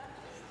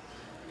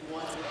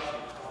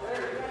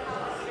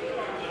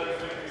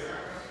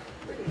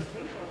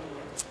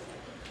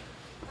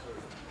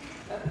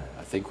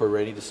 I think we're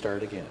ready to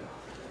start again.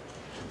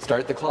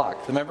 Start the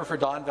clock. The member for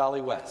Don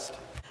Valley West.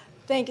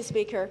 Thank you,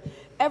 Speaker.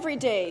 Every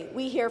day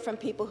we hear from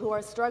people who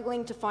are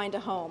struggling to find a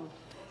home.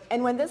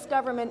 And when this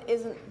government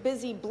isn't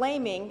busy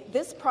blaming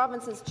this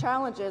province's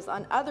challenges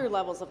on other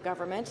levels of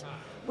government,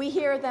 we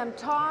hear them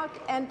talk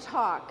and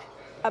talk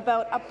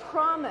about a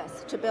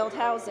promise to build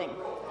housing.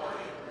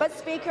 But,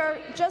 Speaker,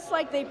 just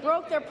like they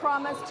broke their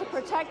promise to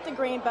protect the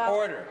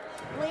Greenbelt,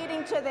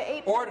 leading to the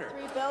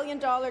 $8.3 billion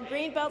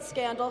Greenbelt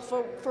scandal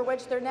for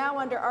which they're now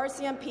under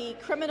RCMP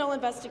criminal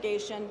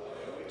investigation,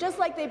 just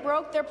like they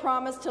broke their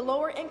promise to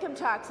lower income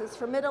taxes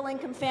for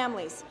middle-income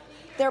families,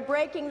 they're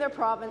breaking their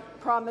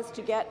promise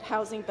to get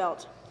housing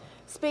built.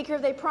 Speaker,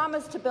 they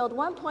promised to build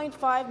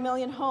 1.5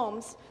 million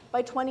homes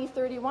by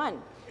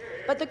 2031.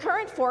 But the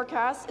current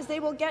forecast is they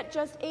will get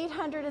just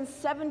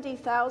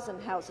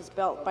 870,000 houses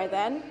built by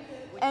then.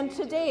 And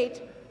to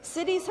date,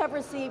 cities have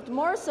received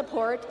more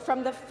support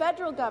from the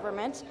federal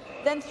government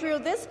than through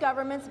this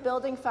government's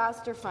Building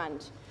Faster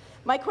Fund.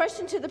 My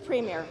question to the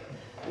Premier,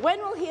 when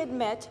will he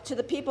admit to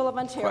the people of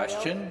Ontario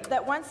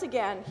that once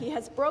again he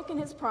has broken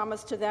his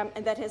promise to them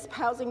and that his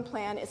housing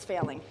plan is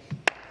failing?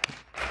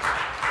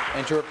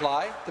 And to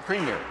reply, the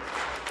Premier.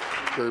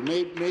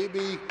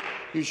 Maybe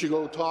you should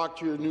go talk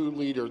to your new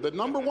leader. The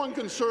number one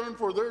concern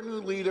for their new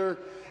leader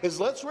is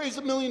let's raise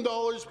 $1 million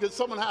because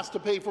someone has to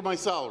pay for my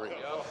salary.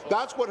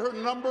 That's what her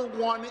number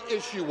one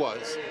issue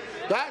was.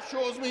 That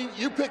shows me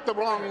you picked the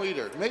wrong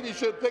leader. Maybe you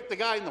should have picked the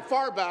guy in the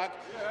far back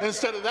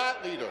instead of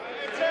that leader.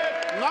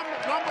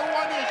 Number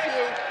one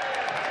issue.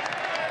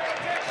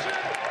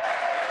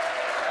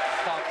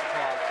 Stop the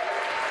clock.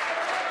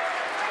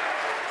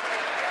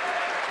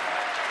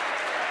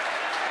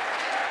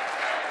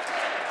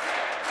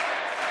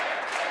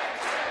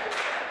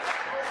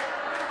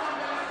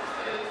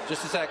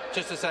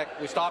 Just a sec.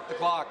 We stopped the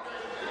clock.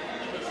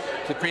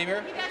 The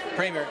Premier.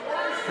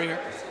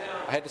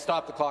 I had to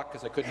stop the clock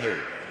because I couldn't hear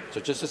you.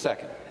 So just a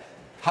second.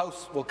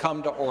 House will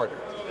come to order.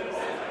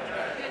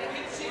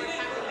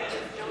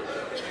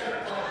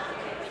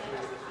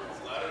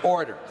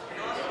 Order.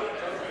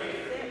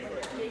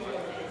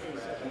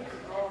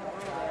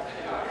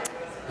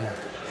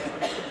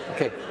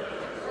 Okay.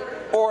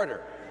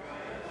 Order.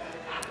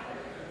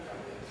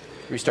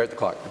 Restart the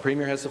clock. The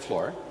Premier has the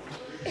floor.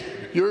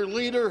 Your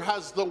leader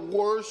has the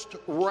worst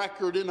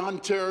record in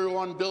Ontario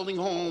on building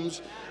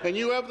homes, and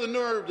you have the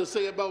nerve to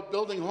say about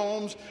building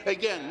homes.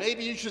 Again,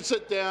 maybe you should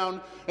sit down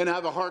and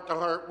have a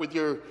heart-to-heart with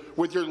your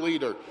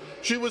leader.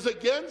 She was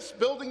against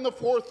building the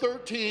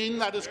 413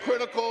 that is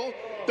critical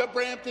to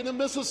Brampton and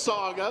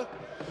Mississauga.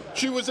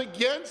 She was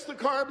against the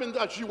carbon.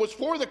 She was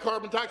for the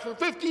carbon tax for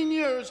 15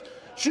 years.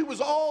 She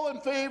was all in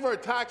favour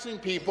of taxing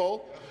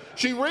people.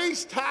 She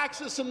raised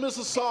taxes in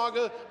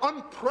Mississauga,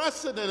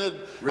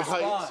 unprecedented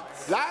heights.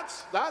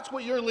 That's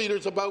what your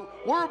leader's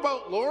about. We're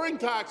about lowering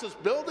taxes,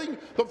 building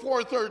the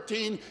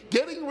 413,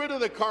 getting rid of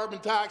the carbon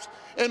tax,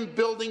 and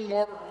building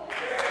more.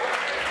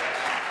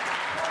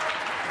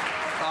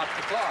 Stop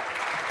the clock.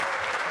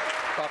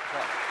 Stop the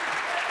clock.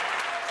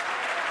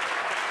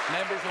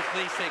 Members will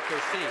please take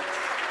their seats.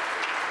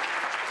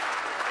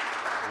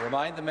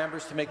 Remind the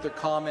members to make their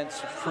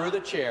comments through the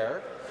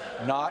chair,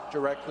 not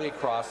directly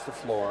across the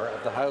floor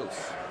of the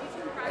House,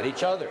 at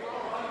each other.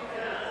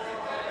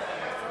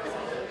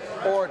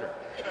 Order.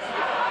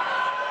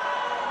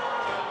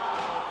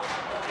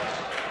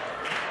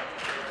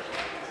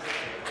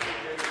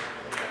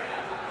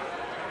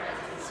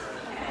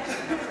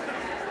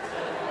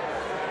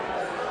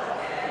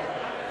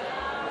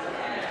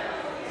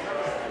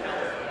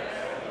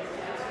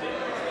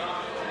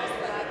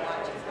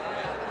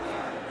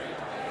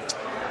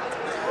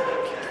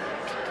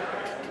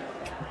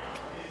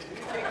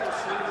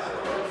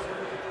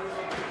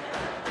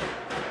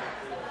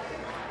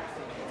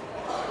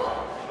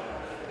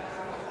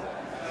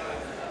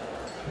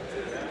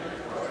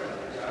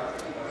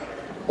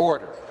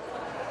 Order.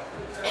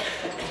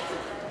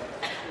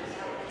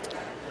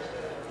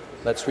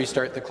 Let's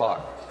restart the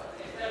clock.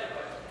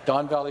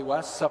 Don Valley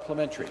West,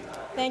 supplementary.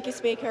 Thank you,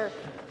 Speaker.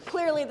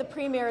 Clearly, the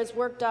Premier is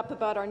worked up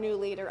about our new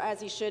leader,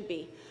 as he should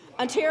be.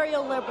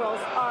 Ontario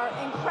Liberals are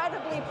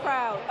incredibly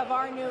proud of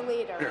our new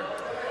leader.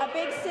 A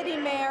big city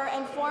mayor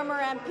and former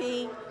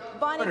MP,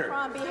 Bonnie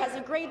Crombie has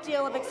a great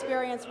deal of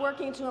experience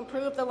working to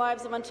improve the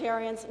lives of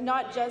Ontarians,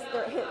 not just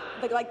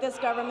like this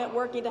government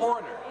working to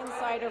help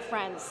insider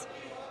friends.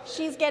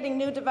 She's getting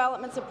new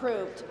developments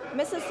approved.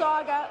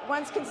 Mississauga,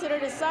 once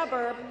considered a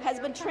suburb, has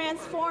been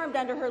transformed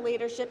under her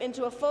leadership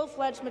into a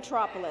full-fledged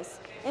metropolis.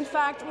 In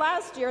fact,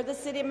 last year, the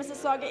City of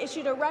Mississauga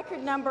issued a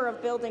record number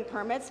of building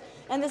permits,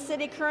 and the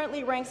city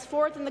currently ranks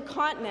 4th in the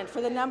continent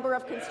for the number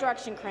of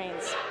construction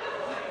cranes.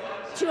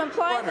 To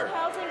imply that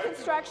housing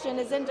construction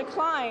is in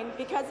decline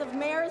because of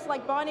mayors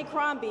like Bonnie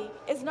Crombie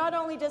is not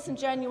only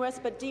disingenuous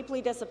but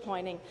deeply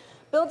disappointing.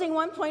 Building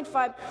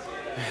 1.5...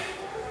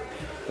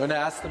 I'm going to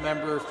ask the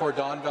member for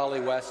Don Valley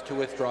West to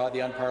withdraw the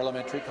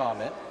unparliamentary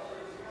comment.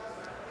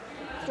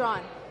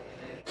 Withdrawn.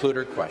 Include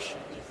her question.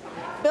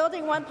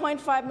 Building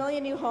 1.5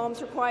 million new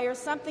homes requires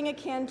something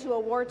akin to a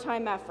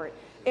wartime effort.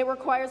 It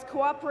requires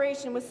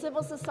cooperation with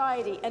civil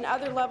society and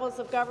other levels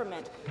of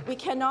government. We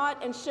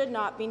cannot and should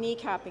not be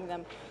kneecapping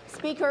them.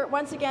 Speaker,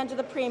 once again to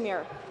the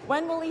Premier,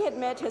 when will he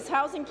admit his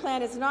housing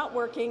plan is not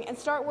working and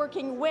start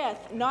working with,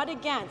 not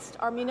against,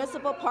 our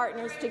municipal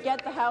partners to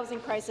get the housing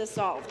crisis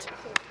solved?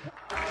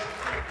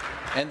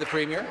 And the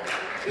Premier?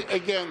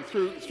 Again,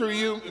 through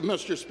you,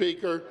 Mr.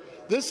 Speaker,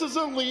 this is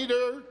a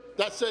leader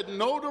that said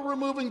no to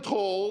removing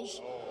tolls,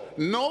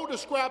 no to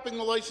scrapping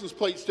the license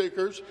plate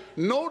stickers,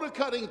 no to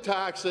cutting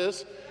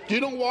taxes. Do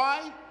you know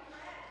why?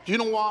 Do you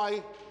know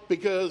why?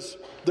 Because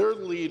their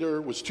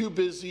leader was too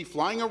busy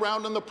flying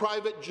around in the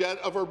private jet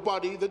of her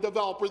buddy, the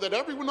developer, that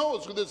everyone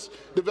knows who this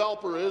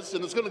developer is,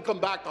 and it's going to come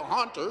back to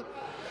haunt her,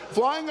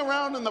 flying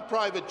around in the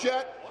private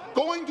jet,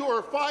 going to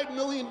her $5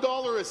 million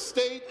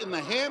estate in the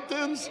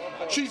Hamptons.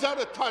 She's out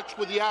of touch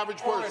with the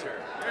average person.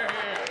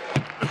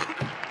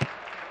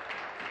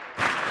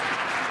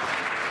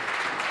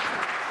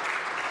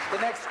 The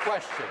next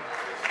question.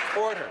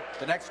 Order.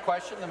 The next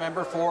question, the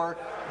member for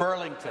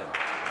Burlington.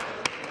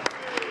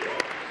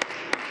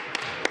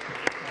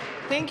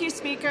 Thank you,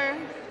 Speaker.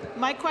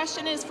 My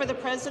question is for the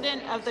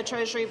President of the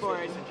Treasury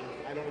Board.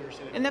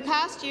 In the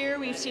past year,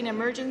 we've seen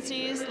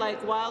emergencies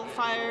like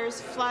wildfires,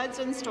 floods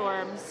and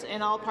storms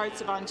in all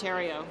parts of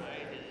Ontario.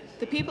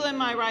 The people in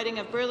my riding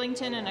of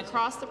Burlington and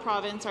across the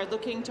province are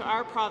looking to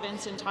our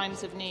province in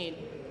times of need.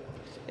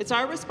 It's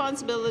our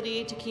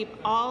responsibility to keep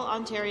all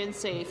Ontarians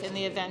safe in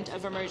the event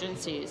of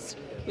emergencies.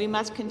 We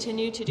must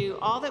continue to do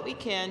all that we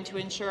can to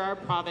ensure our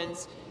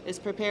province is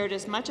prepared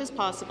as much as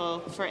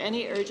possible for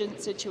any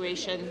urgent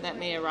situation that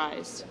may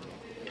arise.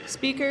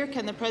 Speaker,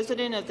 can the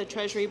President of the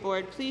Treasury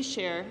Board please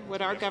share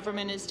what our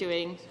government is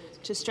doing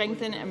to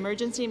strengthen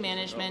emergency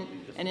management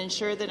and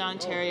ensure that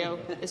Ontario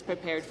is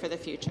prepared for the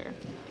future?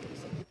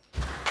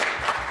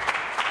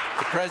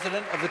 The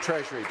President of the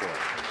Treasury Board.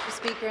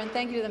 Speaker, and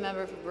thank you to the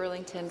member for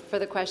Burlington for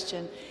the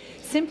question.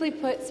 Simply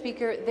put,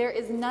 Speaker, there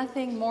is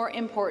nothing more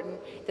important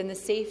than the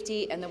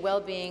safety and the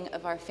well-being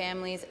of our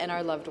families and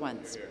our loved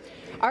ones.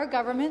 Our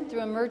government,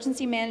 through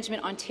Emergency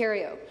Management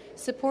Ontario,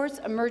 supports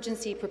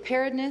emergency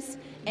preparedness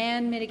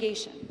and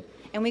mitigation,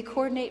 and we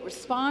coordinate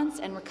response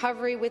and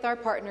recovery with our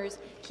partners,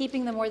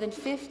 keeping the more than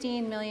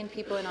 15 million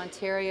people in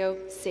Ontario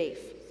safe.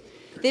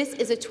 This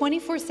is a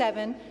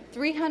 24/7,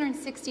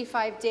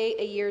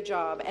 365-day-a-year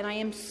job, and I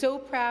am so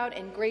proud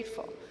and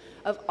grateful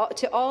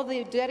to all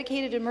the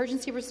dedicated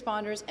emergency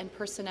responders and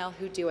personnel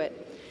who do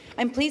it.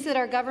 I'm pleased that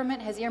our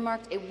government has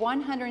earmarked a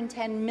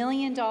 $110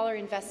 million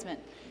investment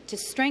to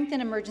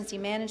strengthen emergency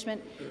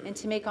management and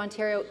to make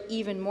Ontario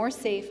even more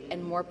safe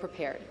and more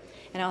prepared.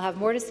 And I'll have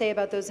more to say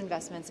about those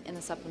investments in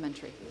the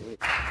supplementary.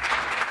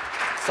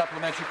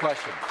 Supplementary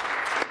question.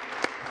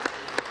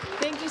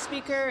 Thank you,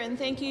 Speaker, and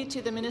thank you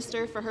to the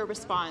Minister for her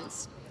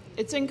response.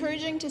 It's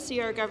encouraging to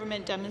see our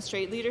government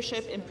demonstrate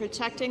leadership in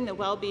protecting the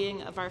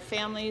well-being of our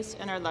families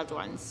and our loved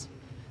ones.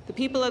 The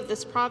people of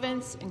this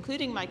province,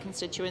 including my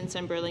constituents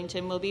in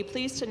Burlington, will be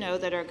pleased to know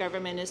that our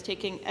government is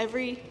taking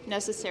every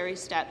necessary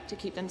step to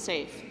keep them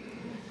safe.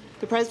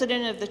 The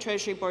President of the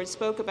Treasury Board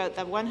spoke about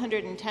the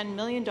 $110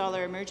 million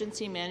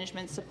emergency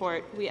management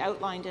support we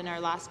outlined in our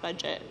last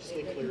budget.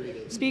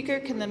 Speaker,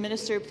 can the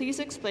Minister please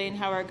explain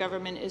how our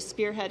government is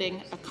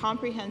spearheading a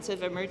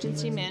comprehensive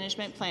emergency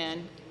management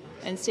plan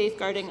and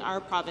safeguarding our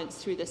province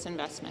through this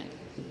investment?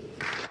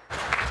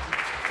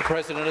 The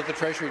President of the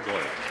Treasury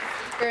Board.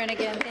 And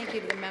again, thank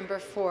you to the member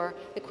for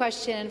the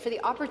question and for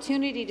the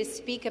opportunity to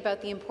speak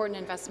about the important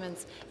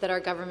investments that our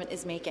government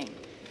is making.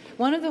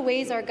 One of the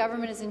ways our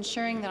government is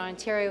ensuring that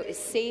Ontario is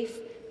safe,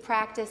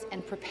 practiced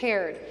and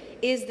prepared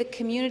is the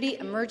Community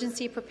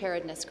Emergency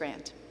Preparedness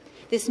Grant.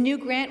 This new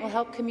grant will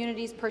help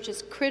communities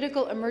purchase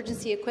critical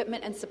emergency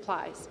equipment and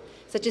supplies,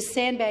 such as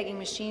sandbagging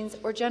machines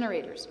or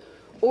generators,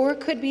 or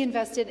could be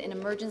invested in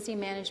emergency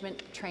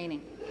management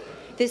training.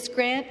 This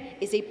grant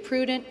is a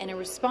prudent and a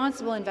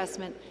responsible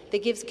investment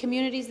that gives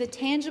communities the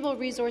tangible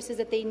resources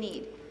that they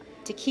need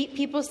to keep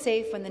people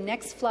safe when the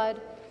next flood,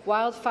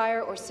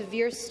 wildfire or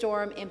severe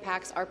storm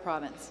impacts our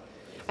province.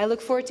 I look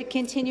forward to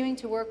continuing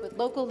to work with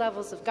local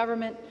levels of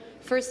government,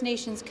 First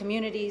Nations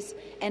communities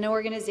and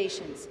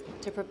organizations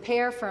to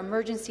prepare for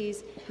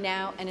emergencies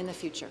now and in the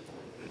future.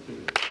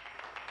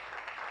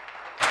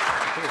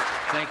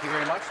 Thank you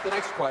very much. The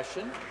next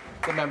question,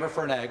 the member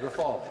for Niagara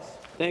Falls.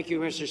 Thank you,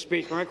 Mr.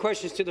 Speaker. My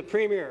question is to the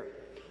Premier.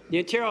 The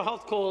Ontario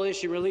Health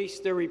Coalition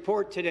released their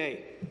report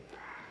today.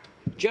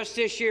 Just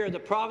this year, in the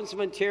province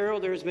of Ontario,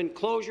 there has been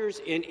closures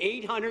in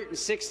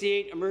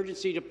 868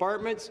 emergency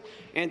departments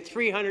and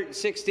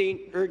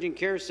 316 urgent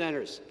care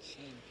centres.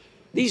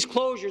 These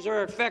closures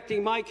are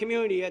affecting my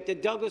community at the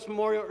Douglas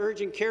Memorial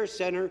Urgent Care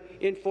Centre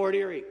in Fort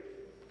Erie.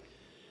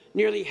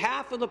 Nearly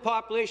half of the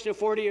population of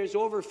Fort Erie is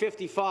over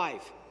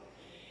 55.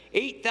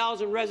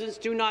 8,000 residents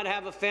do not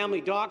have a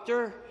family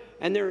doctor,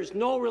 and there is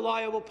no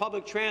reliable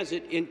public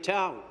transit in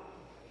town.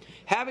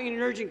 Having an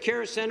urgent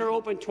care centre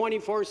open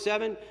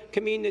 24/7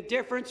 can mean the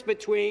difference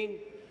between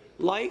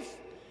life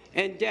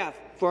and death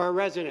for our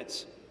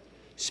residents.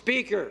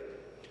 Speaker,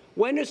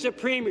 when is the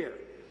Premier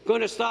going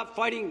to stop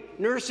fighting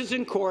nurses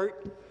in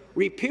court,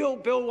 repeal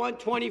Bill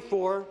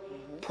 124,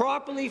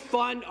 properly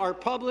fund our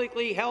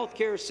publicly health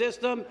care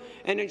system,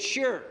 and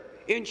ensure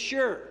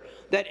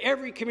that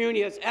every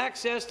community has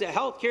access to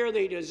health care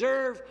they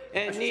deserve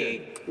and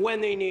need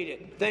when they need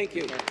it? Thank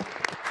you.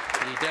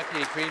 The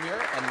Deputy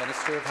Premier and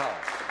Minister of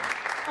Health.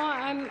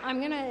 I'm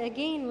going to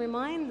again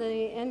remind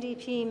the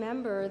NDP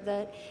member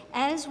that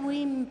as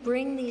we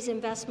bring these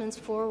investments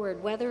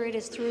forward, whether it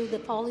is through the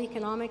Fall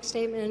Economic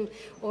Statement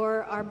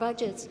or our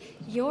budgets,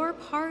 your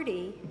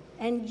party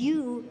and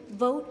you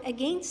vote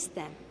against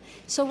them.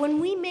 So when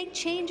we make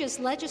changes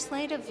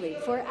legislatively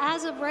for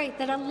as of right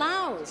that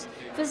allows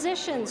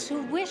physicians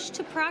who wish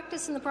to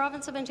practice in the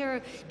province of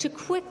Ontario to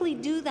quickly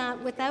do that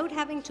without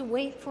having to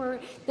wait for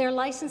their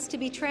license to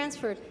be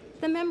transferred,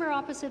 the member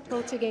opposite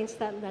votes against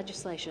that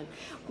legislation.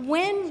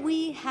 When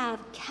we have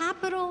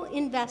capital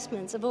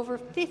investments of over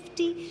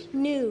 50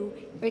 new,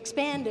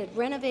 expanded,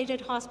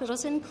 renovated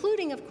hospitals,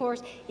 including, of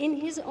course, in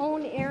his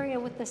own area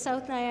with the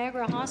South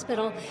Niagara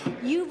Hospital,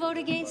 you vote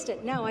against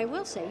it. Now, I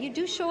will say, you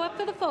do show up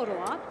for the photo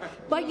op,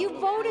 but you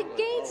vote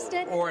against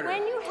it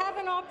when you have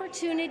an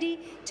opportunity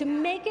to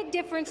make a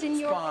difference in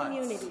your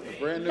community.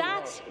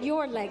 That's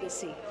your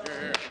legacy.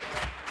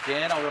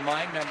 Dan, I'll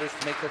remind members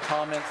to make their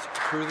comments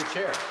through the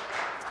chair.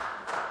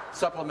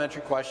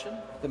 Supplementary question,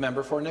 the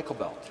member for Nickel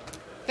Belt.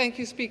 Thank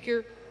you,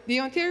 Speaker. The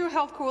Ontario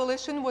Health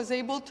Coalition was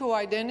able to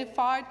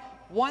identify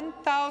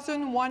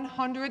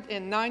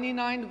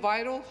 1,199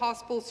 vital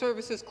hospital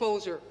services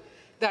closure.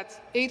 That's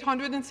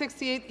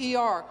 868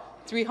 ER,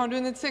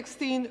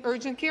 316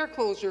 urgent care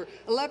closure,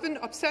 11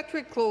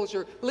 obstetric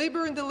closure,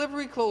 labour and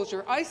delivery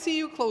closure,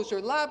 ICU closure,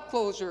 lab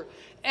closure.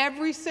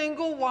 Every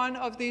single one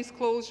of these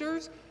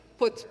closures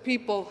puts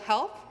people's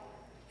health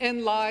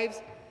and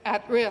lives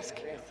at risk.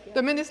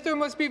 The minister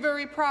must be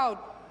very proud.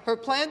 Her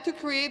plan to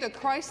create a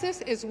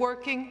crisis is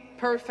working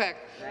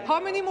perfect.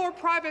 How many more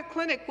private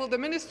clinics will the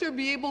minister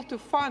be able to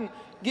fund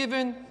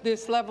given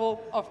this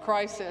level of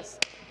crisis?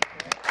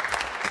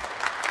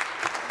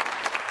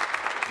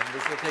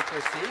 Members will take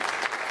their seats.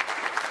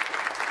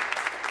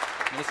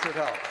 Minister of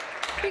Health.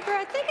 Speaker,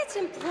 I think it's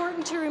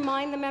important to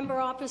remind the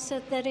member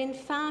opposite that, in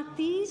fact,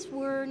 these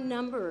were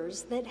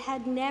numbers that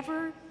had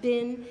never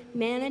been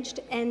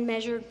managed and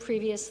measured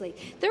previously.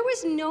 There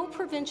was no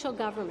provincial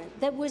government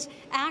that was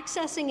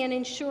accessing and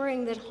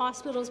ensuring that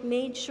hospitals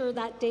made sure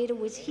that data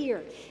was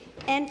here.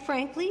 And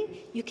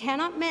frankly, you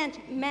cannot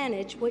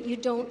manage what you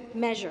don't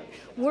measure.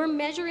 We're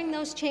measuring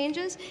those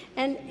changes,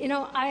 and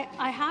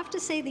I have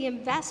to say the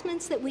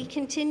investments that we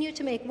continue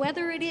to make,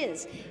 whether it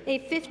is a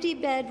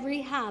 50-bed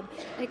rehab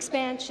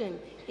expansion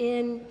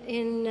in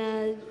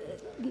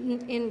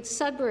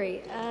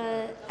Sudbury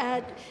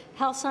at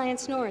Health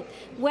Science North,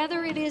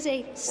 whether it is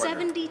a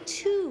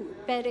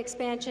 72-bed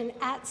expansion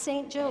at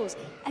St. Joe's.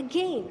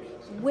 Again,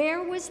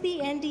 where was the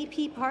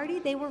NDP party?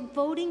 They were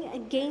voting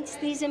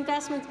against these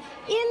investments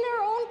in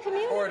their own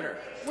community,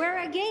 where,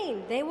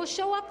 again, they will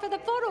show up for the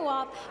photo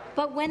op,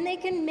 but when they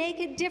can make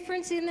a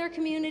difference in their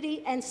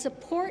community and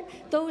support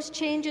those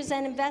changes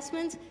and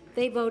investments,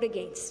 they vote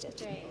against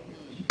it.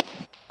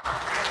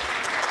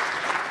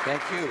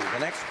 Thank you. The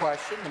next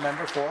question, the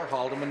member for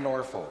Haldimand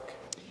Norfolk.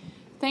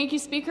 Thank you,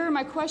 Speaker.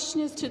 My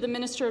question is to the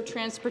Minister of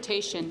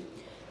Transportation.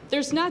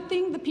 There's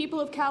nothing the people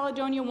of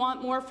Caledonia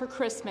want more for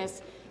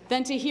Christmas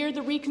than to hear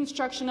the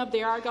reconstruction of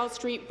the Argyle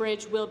Street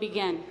Bridge will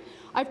begin.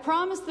 I've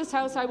promised this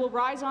House I will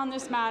rise on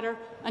this matter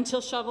until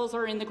shovels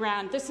are in the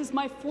ground. This is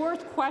my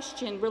 4th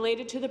question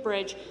related to the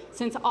bridge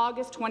since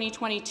August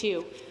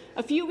 2022.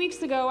 A few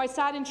weeks ago, I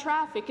sat in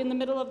traffic in the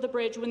middle of the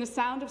bridge when the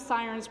sound of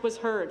sirens was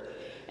heard.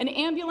 An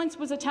ambulance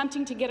was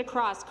attempting to get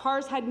across.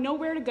 Cars had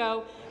nowhere to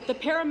go. The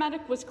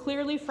paramedic was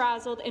clearly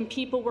frazzled, and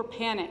people were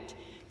panicked.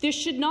 This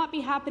should not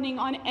be happening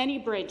on any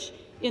bridge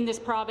in this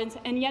province,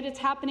 and yet it's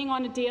happening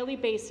on a daily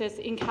basis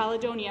in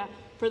Caledonia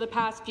for the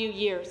past few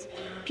years.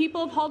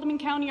 People of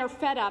Haldimand County are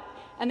fed up,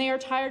 and they are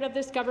tired of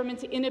this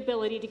government's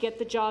inability to get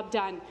the job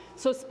done.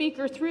 So,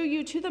 Speaker, through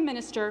you to the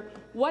Minister,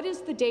 what is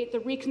the date the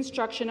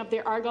reconstruction of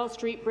the Argyle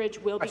Street Bridge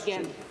will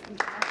begin?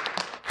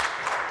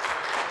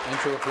 And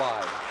to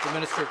reply, the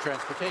Minister of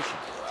Transportation.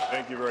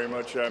 Thank you very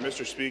much,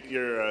 Mr.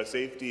 Speaker.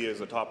 Safety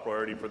is a top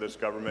priority for this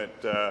government.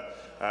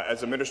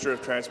 As a Minister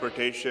of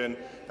Transportation,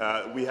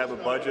 we have a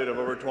budget of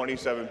over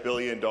 $27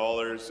 billion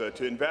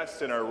to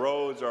invest in our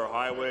roads, our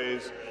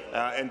highways,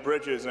 and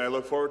bridges, and I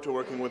look forward to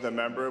working with a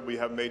member. We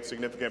have made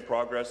significant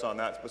progress on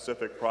that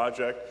specific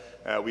project.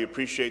 We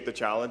appreciate the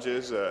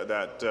challenges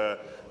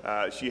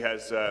that she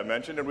has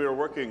mentioned, and we are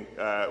working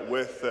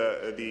with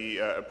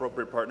the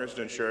appropriate partners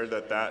to ensure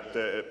that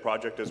that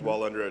project is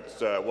well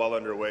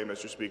underway,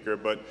 Mr. Speaker.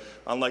 But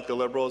unlike the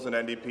Liberals and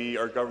NDP,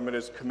 our government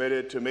is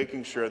committed to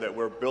making sure that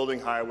we're building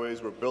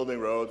highways, we're building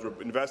roads,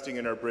 we're investing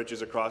in our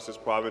bridges across this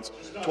province.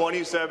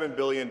 $27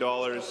 billion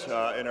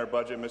in our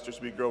budget, Mr.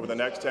 Speaker, over the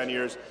next 10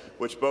 years,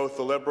 which both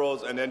the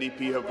Liberals and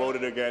NDP have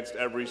voted against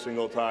every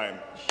single time.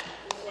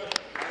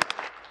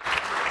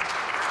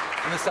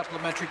 And the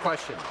supplementary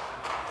question.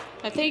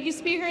 Thank you,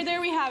 Speaker. There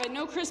we have it.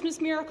 No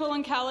Christmas miracle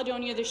in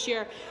Caledonia this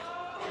year,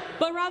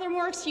 but rather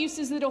more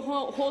excuses that don't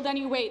hold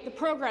any weight. The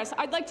progress.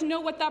 I'd like to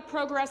know what that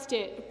progress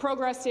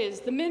is.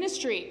 The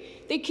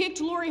ministry. They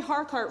kicked Lori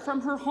Harcourt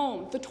from her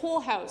home, the Toll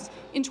House,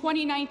 in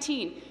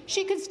 2019.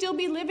 She could still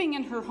be living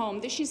in her home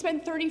that she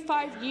spent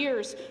 35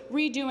 years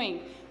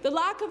redoing. The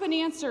lack of an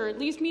answer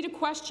leaves me to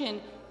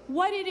question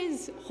what it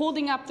is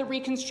holding up the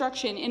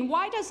reconstruction, and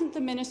why doesn't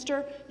the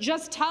minister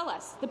just tell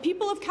us? The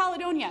people of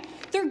Caledonia,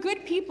 they're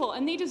good people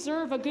and they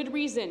deserve a good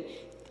reason.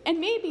 And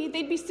maybe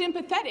they'd be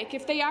sympathetic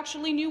if they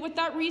actually knew what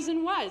that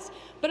reason was.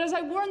 But as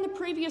I warned the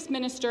previous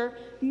minister,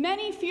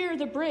 many fear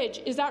the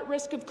bridge is at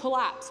risk of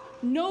collapse.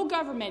 No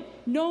government,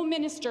 no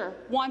minister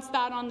wants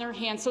that on their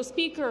hands. So,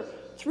 Speaker,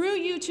 through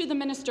you to the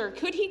minister,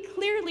 could he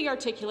clearly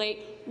articulate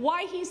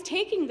why he's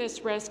taking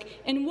this risk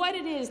and what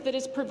it is that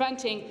is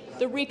preventing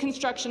the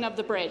reconstruction of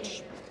the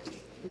bridge?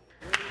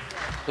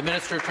 The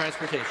Minister of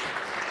Transportation.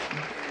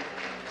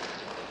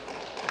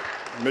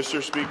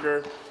 Mr.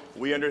 Speaker,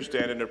 we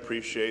understand and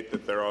appreciate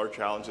that there are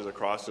challenges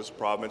across this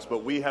province,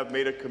 but we have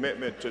made a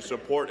commitment to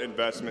support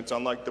investments,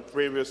 unlike the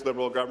previous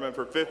Liberal government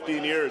for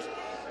 15 years.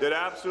 Did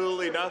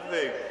absolutely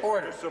nothing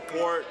to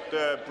support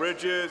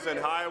bridges and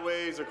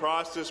highways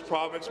across this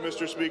province,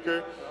 Mr.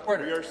 Speaker. We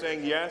are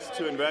saying yes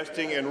to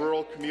investing in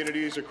rural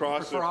communities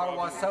across the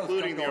province,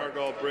 including the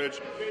Argyle Bridge.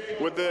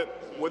 With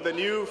the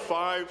new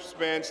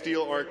 5-span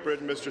steel arc bridge,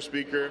 Mr.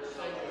 Speaker,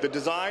 the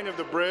design of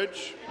the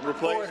bridge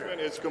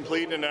replacement is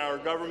complete, and our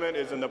government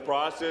is in the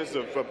process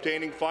of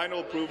obtaining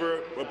final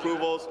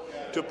approvals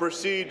to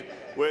proceed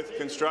with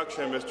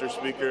construction, Mr.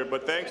 Speaker.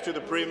 But thanks to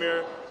the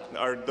Premier,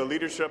 the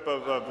leadership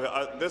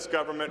of this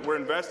government, we're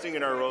investing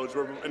in our roads,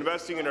 we're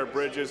investing in our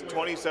bridges,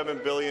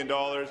 $27 billion,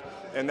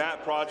 and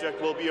that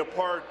project will be a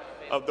part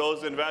of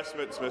those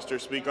investments, Mr.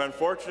 Speaker.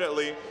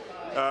 Unfortunately,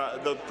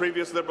 the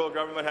previous Liberal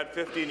government had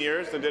 15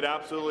 years and did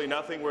absolutely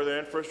nothing with their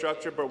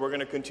infrastructure, but we're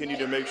going to continue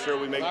to make sure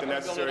we make the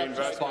necessary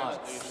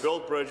investments,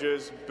 build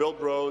bridges, build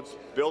roads,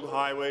 build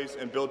highways,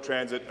 and build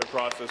transit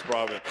across this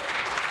province.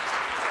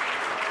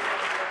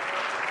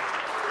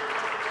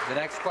 The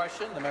next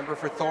question, the member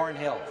for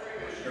Thornhill.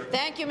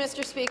 Thank you,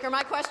 Mr. Speaker.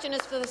 My question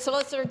is for the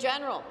Solicitor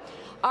General.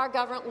 Our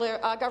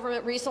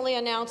government recently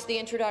announced the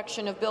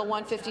introduction of Bill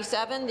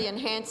 157, the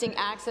Enhancing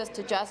Access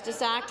to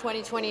Justice Act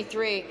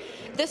 2023.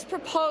 This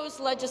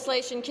proposed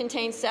legislation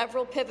contains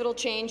several pivotal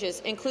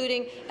changes,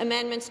 including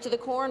amendments to the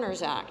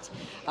Coroners Act.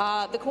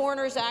 The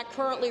Coroners Act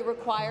currently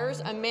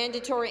requires a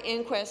mandatory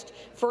inquest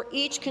for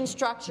each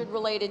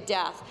construction-related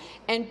death,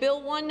 and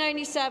Bill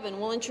 197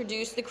 will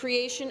introduce the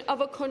creation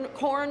of a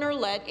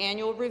coroner-led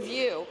annual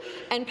review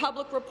and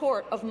public reporting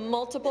short of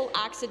multiple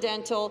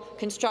accidental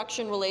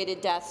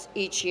construction-related deaths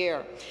each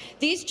year.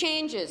 These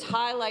changes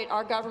highlight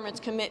our government's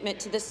commitment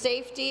to the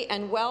safety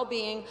and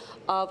well-being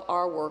of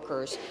our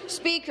workers.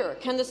 Speaker,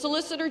 can the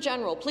Solicitor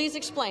General please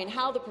explain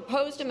how the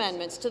proposed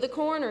amendments to the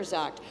Coroners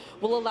Act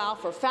will allow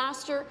for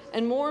faster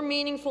and more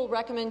meaningful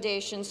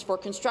recommendations for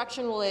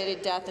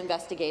construction-related death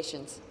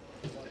investigations?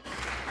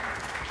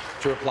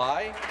 To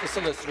reply, the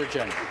Solicitor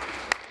General.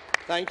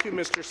 Thank you,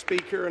 Mr.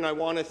 Speaker, and I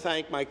want to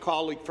thank my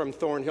colleague from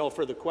Thornhill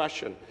for the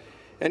question.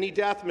 Any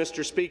death,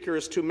 Mr. Speaker,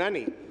 is too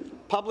many.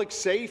 Public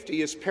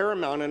safety is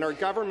paramount, and our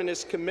government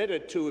is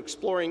committed to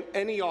exploring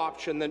any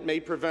option that may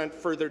prevent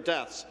further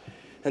deaths.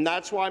 And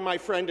that's why my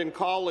friend and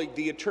colleague,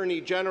 the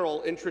Attorney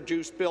General,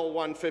 introduced Bill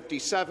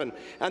 157.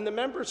 And the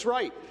member's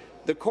right.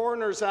 The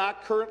Coroners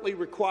Act currently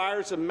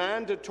requires a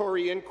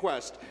mandatory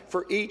inquest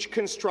for each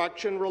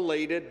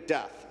construction-related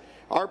death.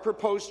 Our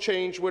proposed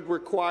change would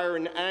require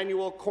an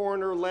annual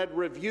coroner-led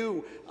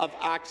review of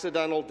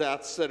accidental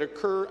deaths that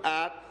occur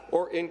at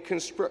or in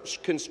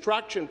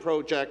construction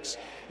projects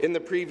in the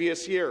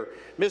previous year.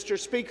 Mr.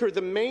 Speaker,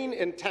 the main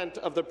intent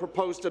of the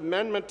proposed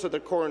amendment to the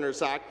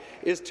Coroners Act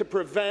is to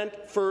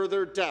prevent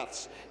further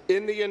deaths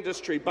in the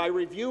industry by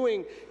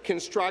reviewing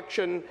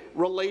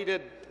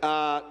construction-related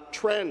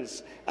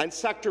trends and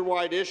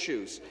sector-wide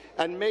issues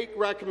and make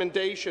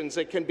recommendations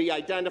that can be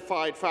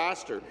identified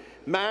faster.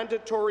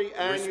 Mandatory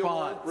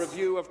annual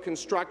review of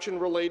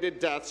construction-related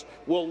deaths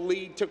will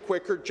lead to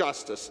quicker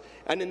justice.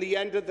 And in the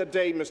end of the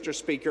day, Mr.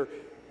 Speaker,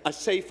 a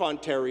safe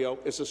Ontario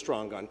is a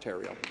strong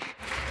Ontario.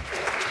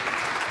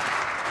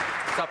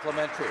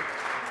 Supplementary.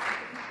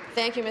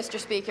 Thank you, Mr.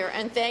 Speaker,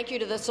 and thank you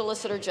to the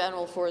Solicitor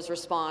General for his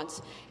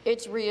response.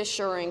 It's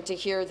reassuring to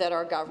hear that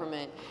our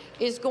government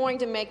is going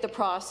to make the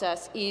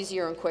process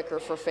easier and quicker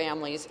for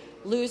families.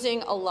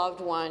 Losing a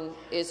loved one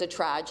is a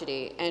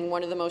tragedy and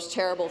one of the most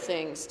terrible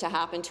things to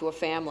happen to a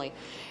family.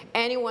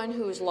 Anyone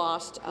who has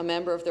lost a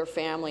member of their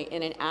family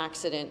in an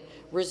accident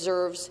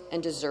reserves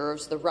and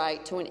deserves the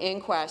right to an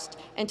inquest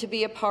and to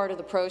be a part of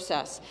the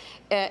process.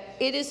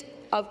 It is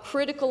of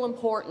critical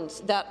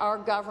importance that our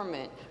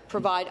government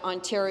provide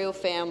Ontario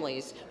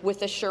families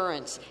with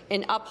assurance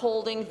in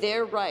upholding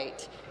their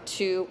right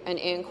to an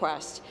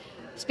inquest.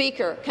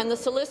 Speaker, can the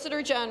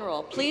Solicitor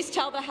General please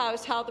tell the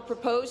House how the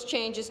proposed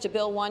changes to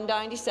Bill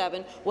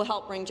 197 will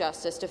help bring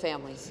justice to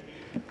families?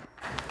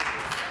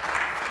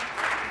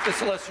 The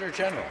Solicitor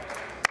General.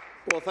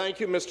 Well, thank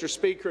you, Mr.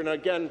 Speaker, and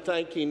again,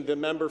 thanking the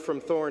member from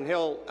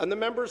Thornhill. And the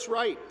member's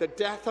right. The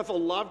death of a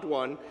loved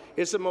one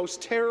is the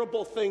most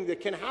terrible thing that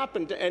can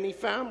happen to any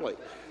family.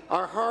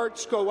 Our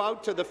hearts go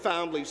out to the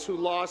families who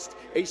lost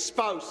a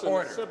spouse and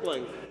a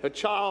sibling, a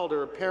child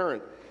or a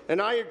parent.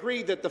 And I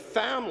agree that the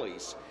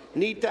families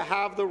need to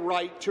have the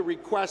right to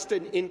request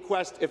an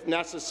inquest if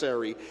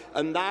necessary,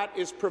 and that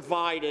is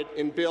provided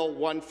in Bill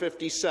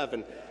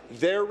 157.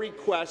 Their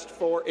request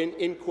for an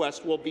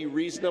inquest will be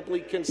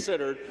reasonably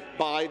considered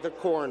by the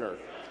coroner.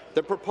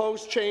 The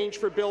proposed change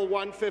for Bill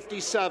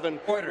 157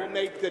 will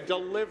make the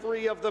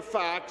delivery of the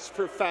facts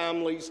for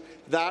families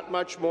that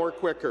much more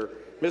quicker.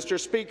 Mr.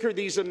 Speaker,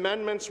 these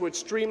amendments would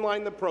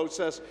streamline the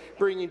process,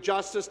 bringing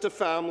justice to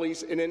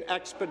families in an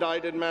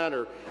expedited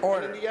manner.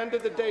 And in the end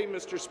of the day,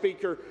 Mr.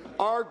 Speaker,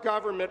 our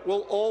government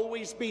will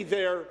always be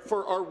there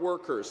for our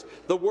workers,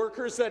 the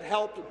workers that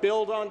help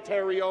build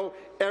Ontario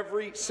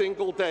every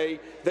single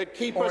day, that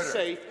keep us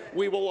safe.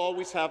 We will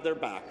always have their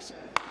backs.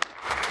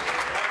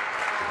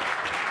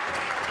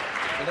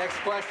 The next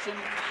question,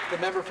 the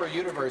member for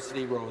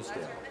University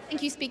Rosedale.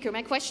 Thank you, Speaker.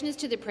 My question is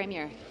to the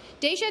Premier.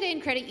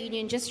 Desjardins Credit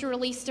Union just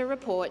released a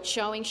report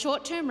showing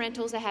short-term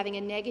rentals are having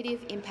a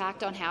negative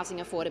impact on housing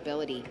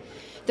affordability.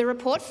 The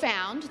report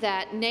found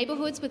that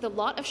neighbourhoods with a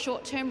lot of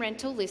short-term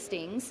rental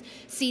listings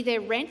see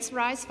their rents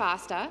rise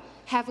faster,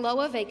 have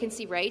lower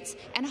vacancy rates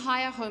and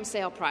higher home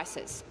sale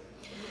prices.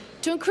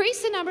 To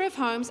increase the number of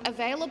homes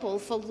available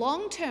for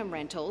long-term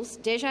rentals,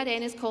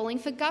 Desjardins is calling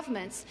for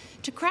governments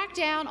to crack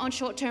down on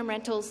short-term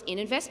rentals in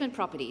investment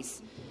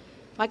properties.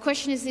 My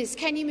question is this: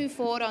 can you move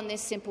forward on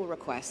this simple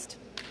request?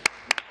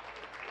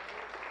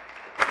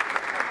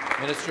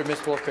 Minister of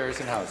Municipal Affairs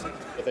and Housing.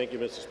 Thank you,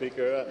 Mr.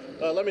 Speaker.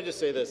 Let me just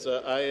say this.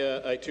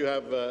 I too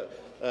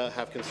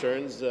have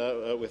concerns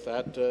with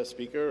that,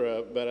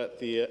 Speaker, but at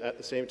the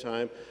same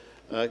time,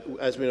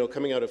 as we know,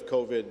 coming out of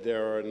COVID,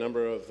 there are a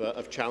number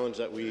of challenges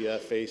that we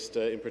faced,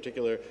 in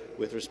particular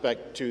with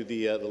respect to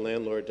the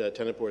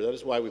landlord-tenant board. That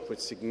is why we put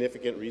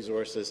significant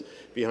resources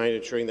behind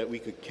ensuring that we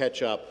could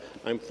catch up.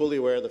 I'm fully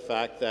aware of the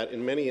fact that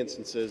in many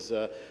instances,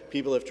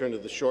 people have turned to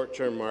the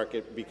short-term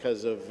market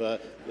because of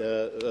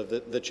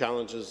the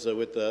challenges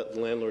with the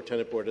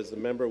landlord-tenant board. As the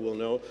member will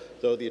know,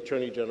 though, the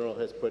Attorney General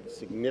has put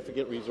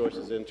significant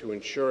resources into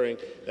ensuring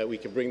that we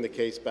can bring the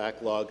case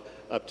backlog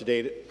up to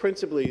date.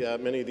 Principally,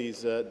 many of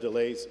these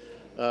delays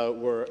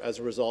were, as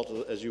a result,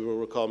 as you will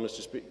recall,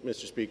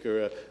 Mr.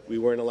 Speaker, we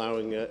weren't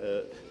allowing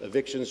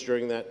evictions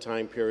during that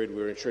time period.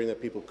 We were ensuring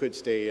that people could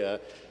stay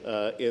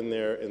in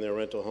their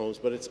rental homes.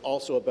 But it's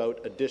also about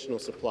additional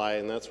supply,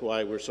 and that's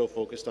why we're so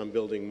focused on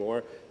building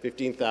more.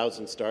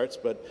 15,000 starts,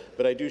 but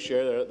I do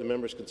share the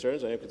members'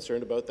 concerns. I am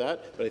concerned about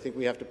that, but I think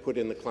we have to put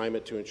in the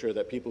climate to ensure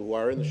that people who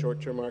are in the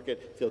short-term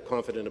market feel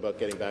confident about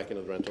getting back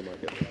into the rental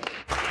market.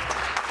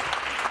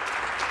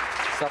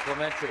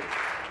 Supplementary.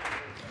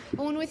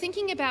 Well, when we're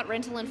thinking about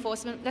rental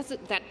enforcement,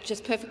 that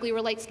just perfectly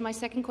relates to my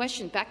second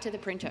question. Back to the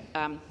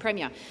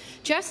Premier.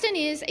 Justin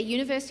is a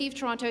University of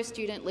Toronto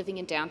student living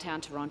in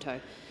downtown Toronto.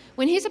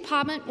 When his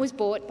apartment was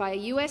bought by a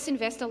US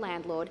investor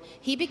landlord,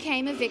 he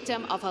became a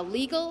victim of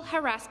illegal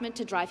harassment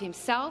to drive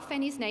himself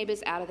and his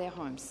neighbours out of their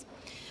homes.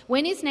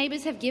 When his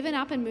neighbours have given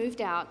up and moved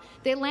out,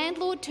 their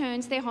landlord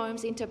turns their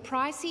homes into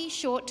pricey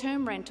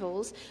short-term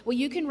rentals where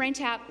you can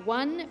rent out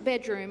one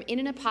bedroom in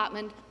an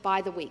apartment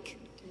by the week.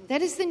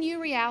 That is the new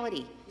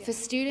reality for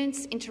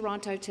students in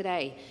Toronto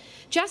today.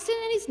 Justin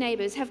and his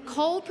neighbours have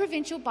called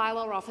provincial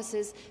bylaw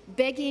officers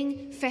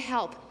begging for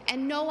help,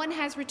 and no one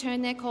has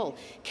returned their call.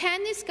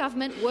 Can this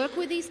government work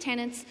with these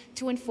tenants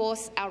to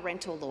enforce our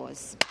rental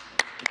laws?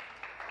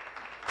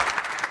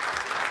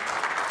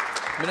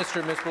 Minister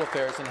of Municipal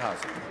Affairs and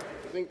Housing.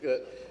 I think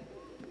that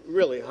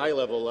really high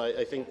level,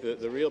 I think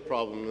the real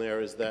problem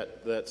there is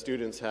that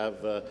students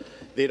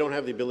they don't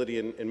have the ability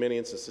in many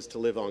instances to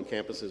live on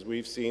campuses.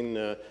 We've seen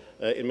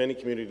in many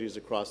communities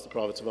across the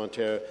province of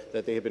Ontario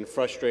that they have been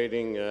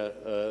frustrating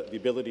the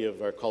ability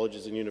of our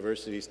colleges and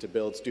universities to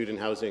build student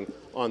housing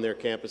on their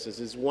campuses.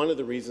 Is one of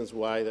the reasons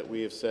why that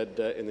we have said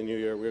in the new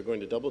year we're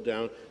going to double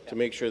down to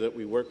make sure that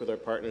we work with our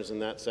partners in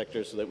that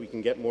sector so that we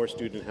can get more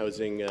student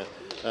housing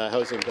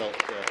built.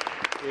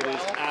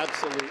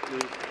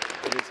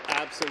 It is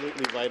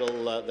absolutely vital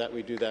that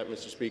we do that,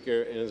 Mr.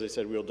 Speaker, and as I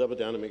said, we'll double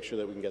down to make sure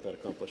that we can get that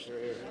accomplished.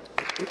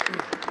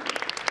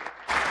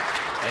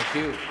 Thank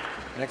you.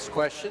 Next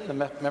question,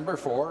 the member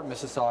for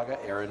Mississauga,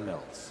 Erin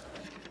Mills.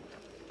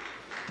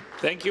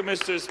 Thank you,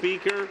 Mr.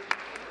 Speaker.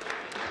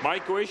 My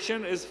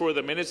question is for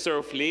the Minister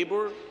of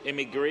Labour,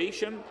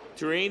 Immigration,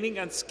 Training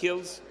and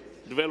Skills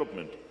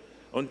Development.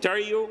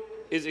 Ontario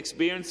is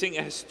experiencing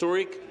a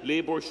historic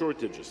labour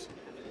shortages.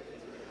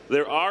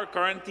 There are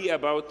currently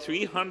about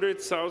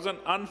 300,000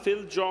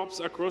 unfilled jobs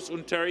across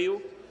Ontario,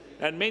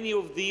 and many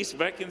of these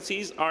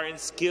vacancies are in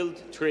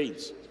skilled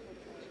trades.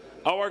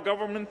 Our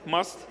government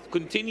must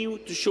continue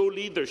to show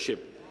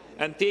leadership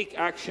and take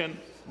action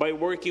by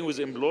working with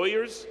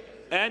employers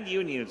and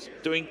unions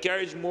to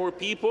encourage more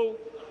people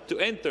to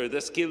enter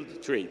the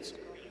skilled trades.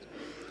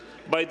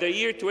 By the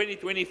year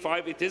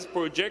 2025, it is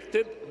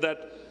projected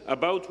that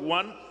about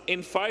 1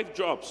 in 5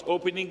 jobs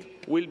opening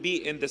will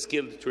be in the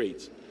skilled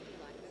trades.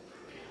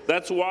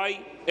 That's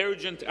why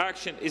urgent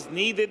action is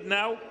needed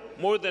now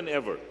more than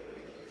ever.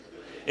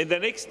 In the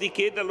next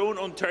decade alone,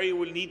 Ontario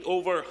will need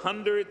over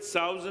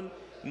 100,000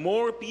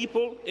 more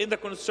people in the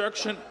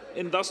construction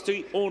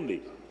industry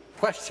only.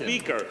 Question.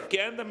 Speaker,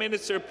 can the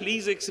minister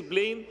please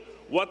explain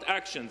what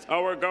actions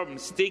our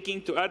government is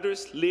taking to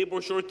address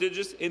labour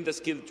shortages in the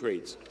skilled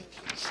trades?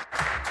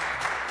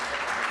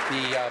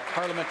 The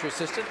parliamentary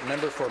assistant,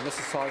 member for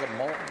Mississauga,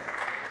 Malton.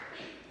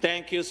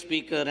 Thank you,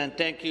 Speaker, and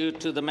thank you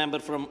to the member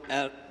from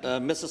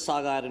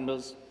Mississauga, Erin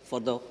Mills,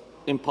 for the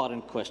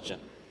important question.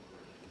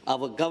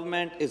 Our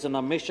government is on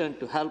a mission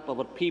to help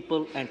our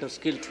people enter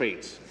skilled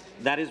trades.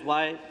 That is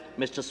why,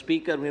 Mr.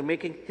 Speaker, we are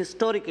making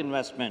historic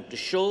investment to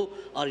show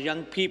our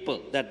young people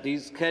that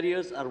these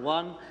careers are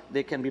one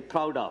they can be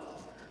proud of.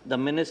 The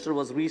minister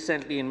was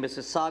recently in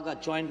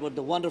Mississauga, joined with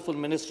the wonderful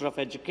Minister of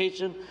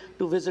Education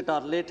to visit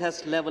our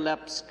latest Level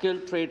Up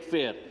Skilled Trade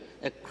Fair.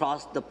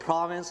 Across the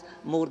province,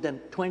 more than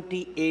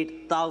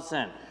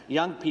 28,000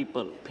 young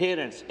people,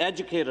 parents,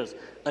 educators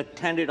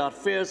attended our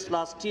fairs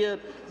last year,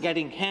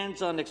 getting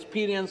hands-on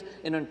experience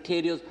in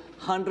Ontario's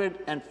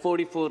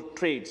 144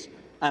 trades.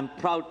 I'm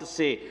proud to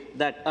say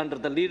that under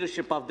the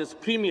leadership of this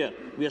Premier,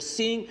 we are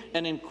seeing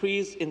an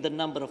increase in the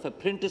number of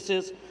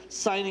apprentices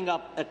signing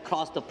up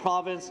across the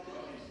province,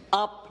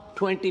 up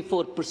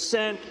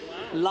 24%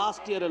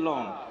 last year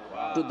alone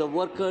to the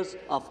workers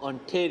of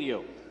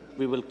Ontario.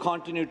 We will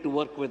continue to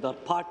work with our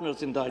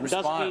partners in the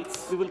industry.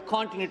 We will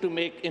continue to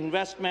make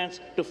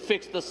investments to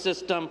fix the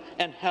system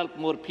and help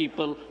more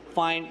people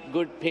find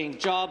good-paying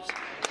jobs.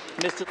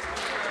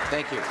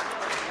 Thank you.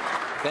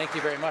 Thank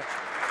you very much.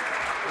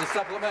 The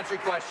supplementary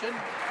question.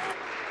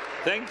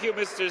 Thank you,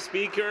 Mr.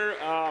 Speaker.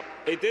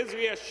 It is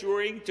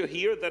reassuring to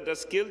hear that the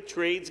skilled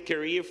trades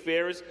career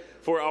fairs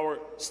for our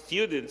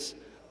students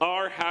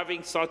are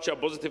having such a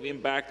positive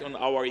impact on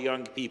our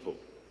young people.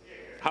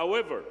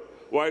 However,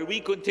 while we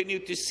continue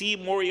to see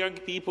more young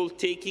people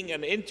taking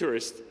an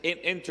interest in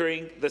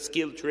entering the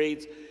skilled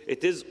trades,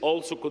 it is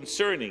also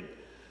concerning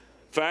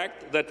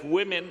fact that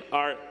women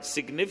are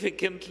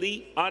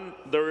significantly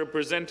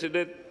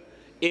underrepresented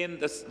in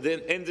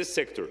this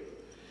sector.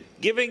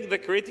 Given the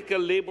critical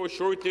labour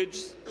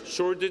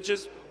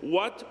shortages,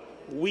 what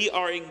we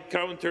are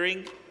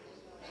encountering,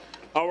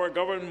 Our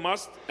government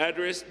must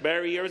address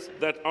barriers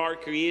that are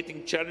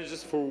creating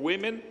challenges for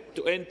women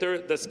to enter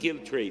the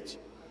skilled trades.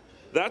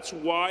 That's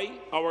why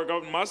our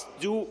government must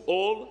do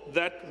all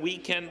that we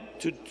can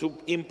to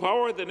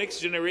empower the next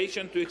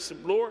generation to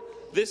explore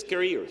these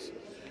careers.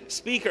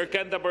 Speaker,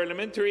 can the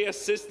parliamentary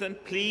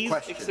assistant please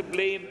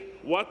explain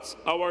what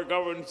our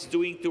government is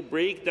doing to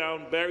break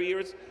down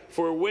barriers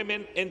for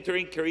women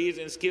entering careers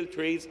in skilled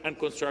trades and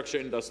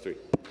construction industry?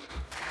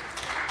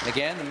 And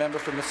again, the member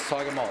for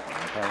Mississauga Malton.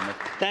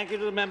 Thank you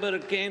to the member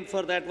again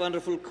for that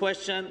wonderful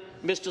question.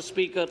 Mr.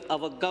 Speaker,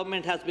 our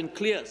government has been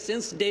clear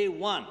since day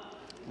one.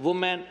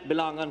 Women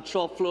belong on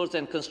shop floors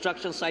and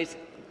construction sites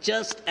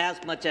just as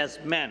much as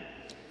men.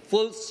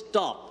 Full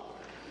stop.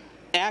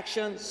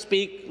 Actions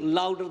speak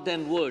louder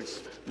than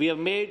words. We have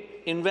made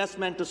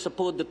investment to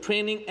support the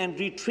training and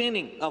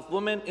retraining of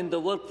women in the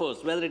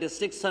workforce, whether it is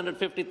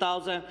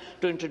 $650,000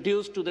 to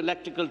introduce to the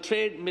electrical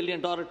trade, $1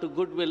 million to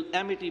Goodwill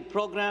Amity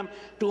program,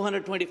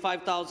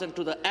 $225,000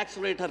 to the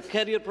Accelerate Her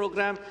Career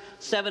program,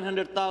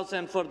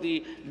 $700,000 for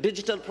the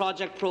digital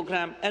project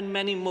program, and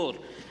many more.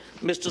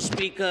 Mr.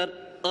 Speaker,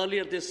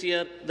 earlier this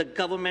year, the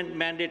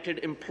government-mandated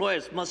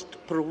employers must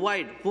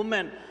provide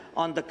women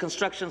on the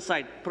construction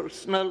site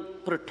personal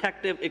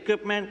protective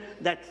equipment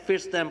that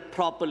fits them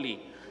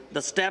properly.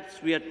 The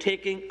steps we are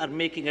taking are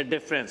making a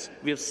difference.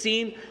 We have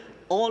seen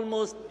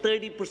almost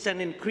 30%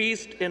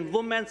 increase in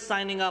women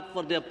signing up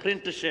for the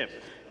apprenticeship.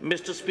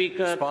 Mr.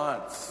 Speaker,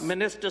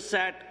 Minister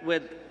sat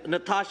with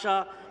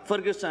Natasha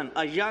Ferguson,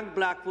 a young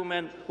black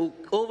woman who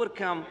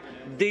overcome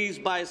these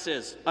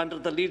biases. Under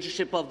the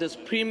leadership of this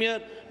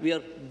Premier, we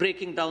are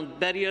breaking down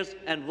barriers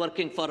and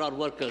working for our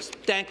workers.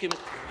 Thank you, Mr.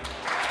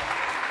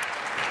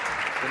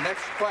 The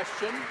next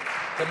question,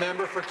 the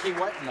member for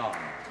Kiiwetinoong.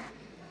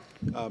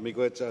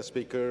 Miigwech,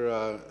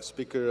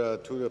 Speaker,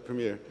 to the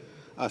Premier.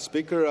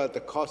 Speaker,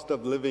 the cost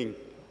of living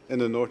in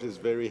the North is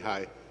very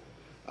high.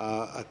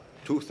 A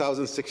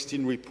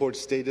 2016 report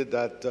stated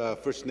that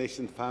First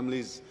Nation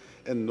families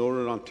in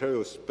Northern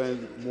Ontario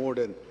spend more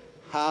than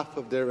half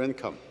of their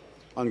income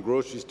on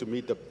groceries to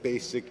meet the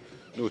basic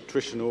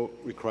nutritional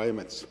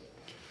requirements.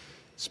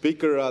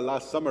 Speaker,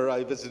 last summer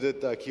I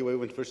visited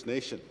Kiiwetinoong First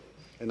Nation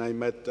and I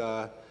met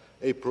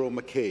April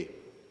McKay,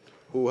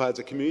 who has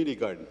a community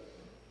garden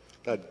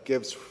that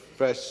gives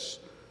fresh,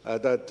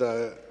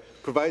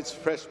 provides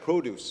fresh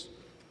produce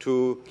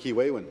to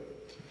Kiiwetinoong.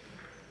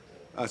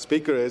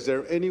 Speaker, is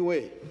there any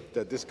way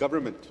that this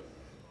government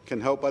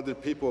can help other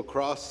people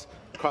across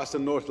the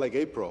North like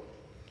April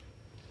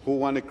who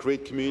want to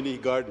create community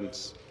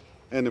gardens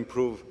and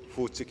improve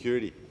food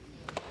security?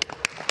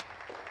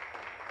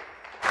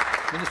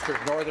 Minister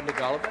of Northern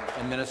Development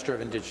and Minister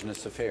of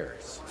Indigenous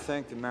Affairs.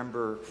 Thank the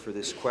member for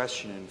this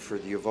question and for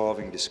the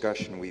evolving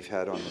discussion we've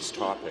had on this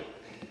topic.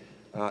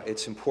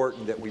 It's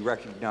important that we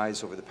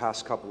recognize over the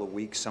past couple of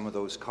weeks some of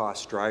those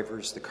cost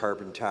drivers, the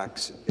carbon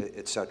tax,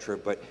 etc.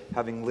 But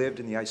having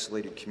lived in the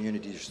isolated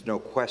communities, there's no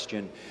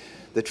question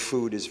that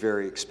food is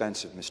very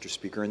expensive, Mr.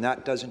 Speaker. And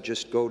that doesn't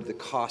just go to the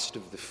cost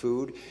of the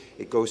food,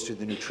 it goes to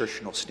the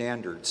nutritional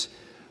standards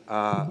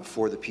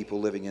for the people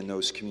living in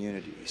those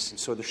communities. And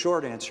so the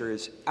short answer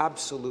is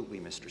absolutely,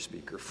 Mr.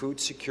 Speaker. Food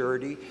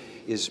security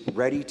is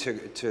ready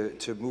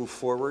to move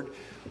forward.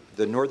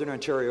 The Northern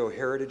Ontario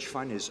Heritage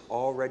Fund is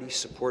already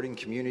supporting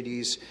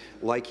communities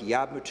like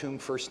Yabmatung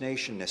First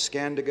Nation,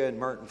 Neskantaga and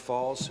Martin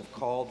Falls have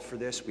called for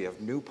this. We have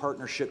new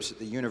partnerships at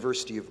the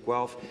University of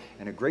Guelph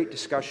and a great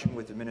discussion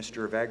with the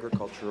Minister of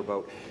Agriculture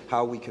about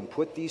how we can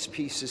put these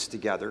pieces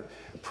together,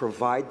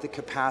 provide the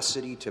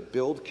capacity to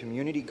build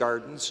community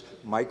gardens,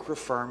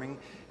 micro-farming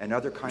and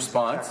other kinds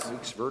of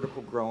techniques,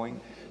 vertical growing,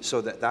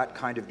 so that that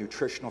kind of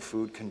nutritional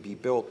food can be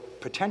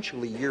built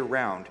potentially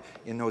year-round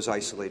in those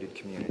isolated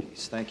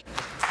communities. Thank you.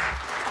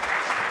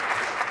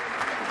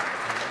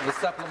 The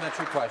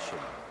supplementary question.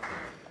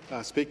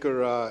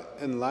 Speaker,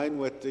 in line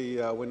with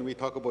the when we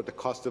talk about the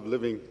cost of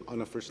living on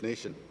a First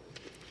Nation,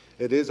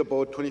 it is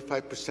about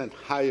 25%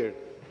 higher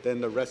than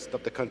the rest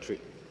of the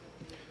country.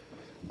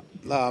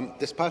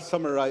 This past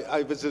summer,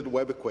 I visited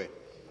Webequie,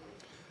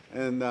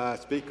 and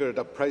Speaker,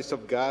 the price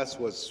of gas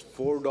was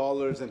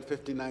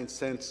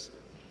 $4.59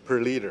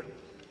 per litre.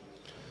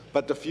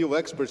 But the fuel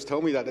experts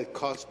tell me that it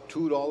costs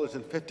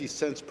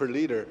 $2.50 per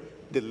litre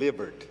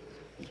delivered,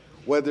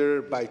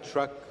 whether by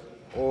truck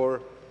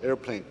or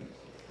airplane.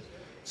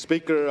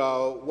 Speaker,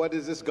 what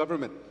is this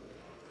government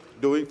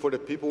doing for the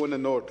people in the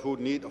North who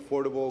need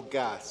affordable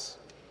gas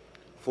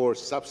for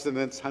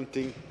subsistence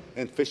hunting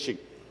and fishing?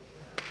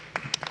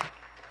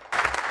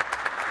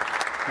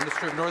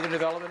 Minister of Northern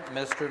Development,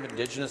 Minister of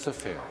Indigenous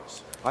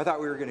Affairs. I thought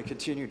we were going to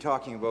continue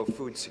talking about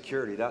food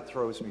security. That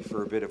throws me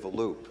for a bit of a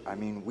loop. I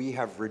mean, we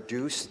have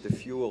reduced the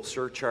fuel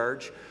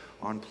surcharge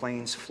on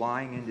planes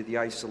flying into the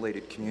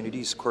isolated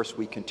communities. Of course,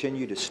 we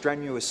continue to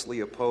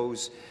strenuously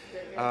oppose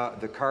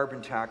the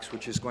carbon tax,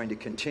 which is going to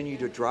continue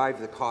to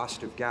drive the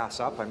cost of gas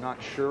up. I'm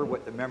not sure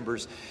what the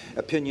member's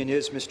opinion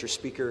is, Mr.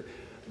 Speaker,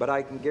 but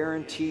I can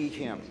guarantee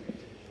him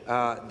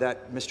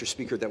that, Mr.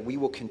 Speaker, that we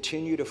will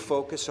continue to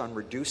focus on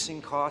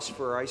reducing costs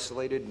for our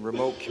isolated and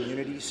remote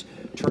communities.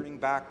 Turning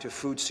back to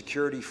food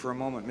security for a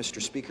moment,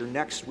 Mr. Speaker,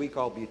 next week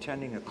I'll be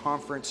attending a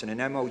conference and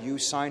an MOU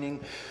signing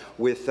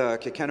with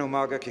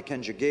Kekenomaga,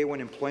 Kekenjagawan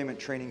Employment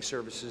Training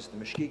Services, the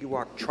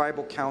Mushkegowuk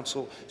Tribal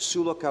Council,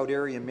 Sioux Lookout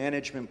Area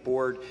Management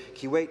Board,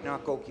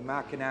 Keewatin-Nakko,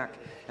 Kimakinac,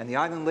 and the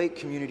Island Lake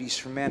communities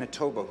from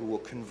Manitoba, who will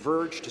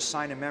converge to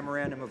sign a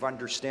memorandum of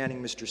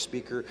understanding, Mr.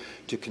 Speaker,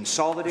 to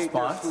consolidate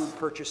their food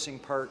purchasing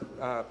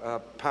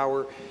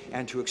power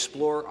and to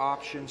explore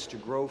options to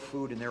grow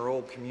food in their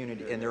own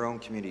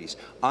communities.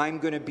 I'm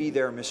going to be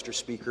there, Mr.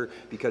 Speaker,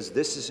 because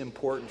this is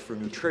important for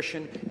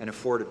nutrition and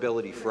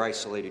affordability for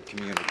isolated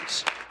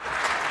communities.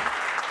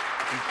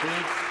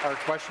 Concludes our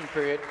question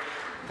period.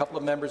 A couple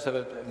of members have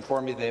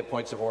informed me they have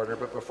points of order,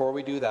 but before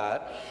we do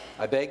that,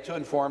 I beg to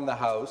inform the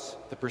House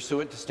that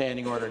pursuant to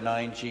Standing Order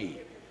 9G,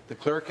 the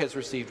Clerk has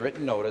received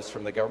written notice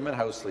from the Government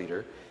House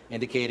Leader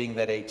indicating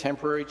that a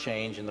temporary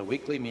change in the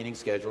weekly meeting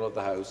schedule of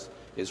the House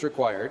is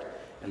required,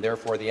 and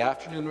therefore the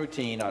afternoon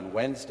routine on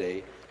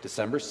Wednesday,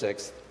 December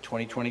 6,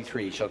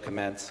 2023, shall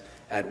commence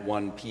at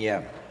 1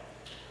 p.m.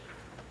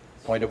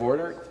 Point of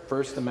order.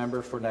 First, the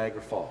member for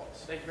Niagara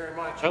Falls. Thank you very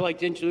much. I'd like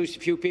to introduce a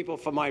few people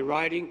from my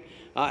riding.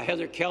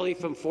 Heather Kelly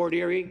from Fort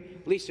Erie,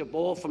 Lisa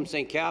Bowl from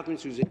St.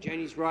 Catharines, who's at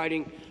Jenny's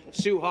riding,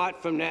 Sue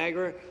Hott from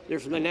Niagara. They're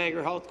from the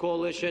Niagara Health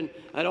Coalition.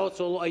 I'd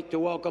also like to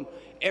welcome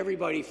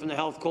everybody from the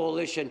Health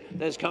Coalition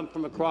that has come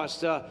from across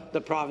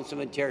the province of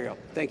Ontario.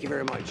 Thank you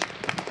very much.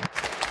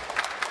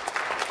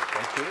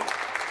 Thank you.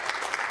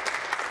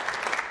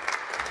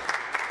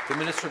 The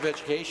Minister of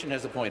Education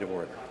has a point of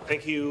order.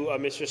 Thank you,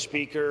 Mr.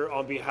 Speaker.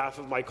 On behalf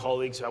of my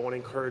colleagues, I want to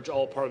encourage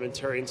all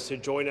parliamentarians to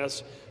join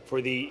us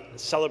for the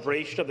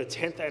celebration of the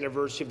 10th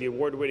anniversary of the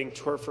award-winning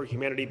Tour for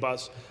Humanity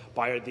bus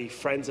by the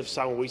Friends of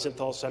Samuel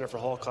Wiesenthal Centre for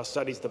Holocaust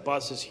Studies. The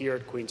bus is here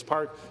at Queen's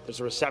Park.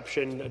 There's a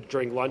reception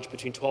during lunch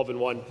between 12 and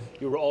 1.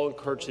 You are all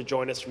encouraged to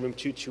join us from room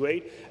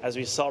 228 as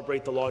we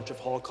celebrate the launch of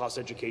Holocaust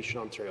Education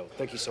Ontario.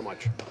 Thank you so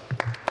much.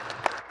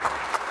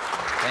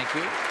 Thank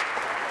you.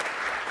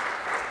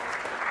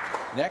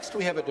 Next,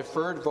 we have a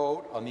deferred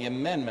vote on the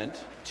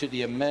amendment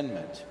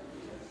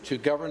to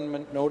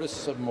Government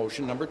Notice of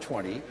Motion number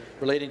 20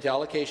 relating to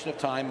allocation of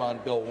time on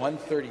Bill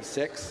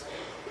 136,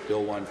 Bill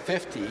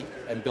 150,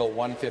 and Bill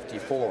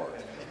 154.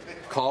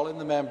 Call in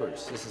the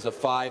members. This is a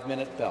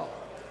 5-minute bell.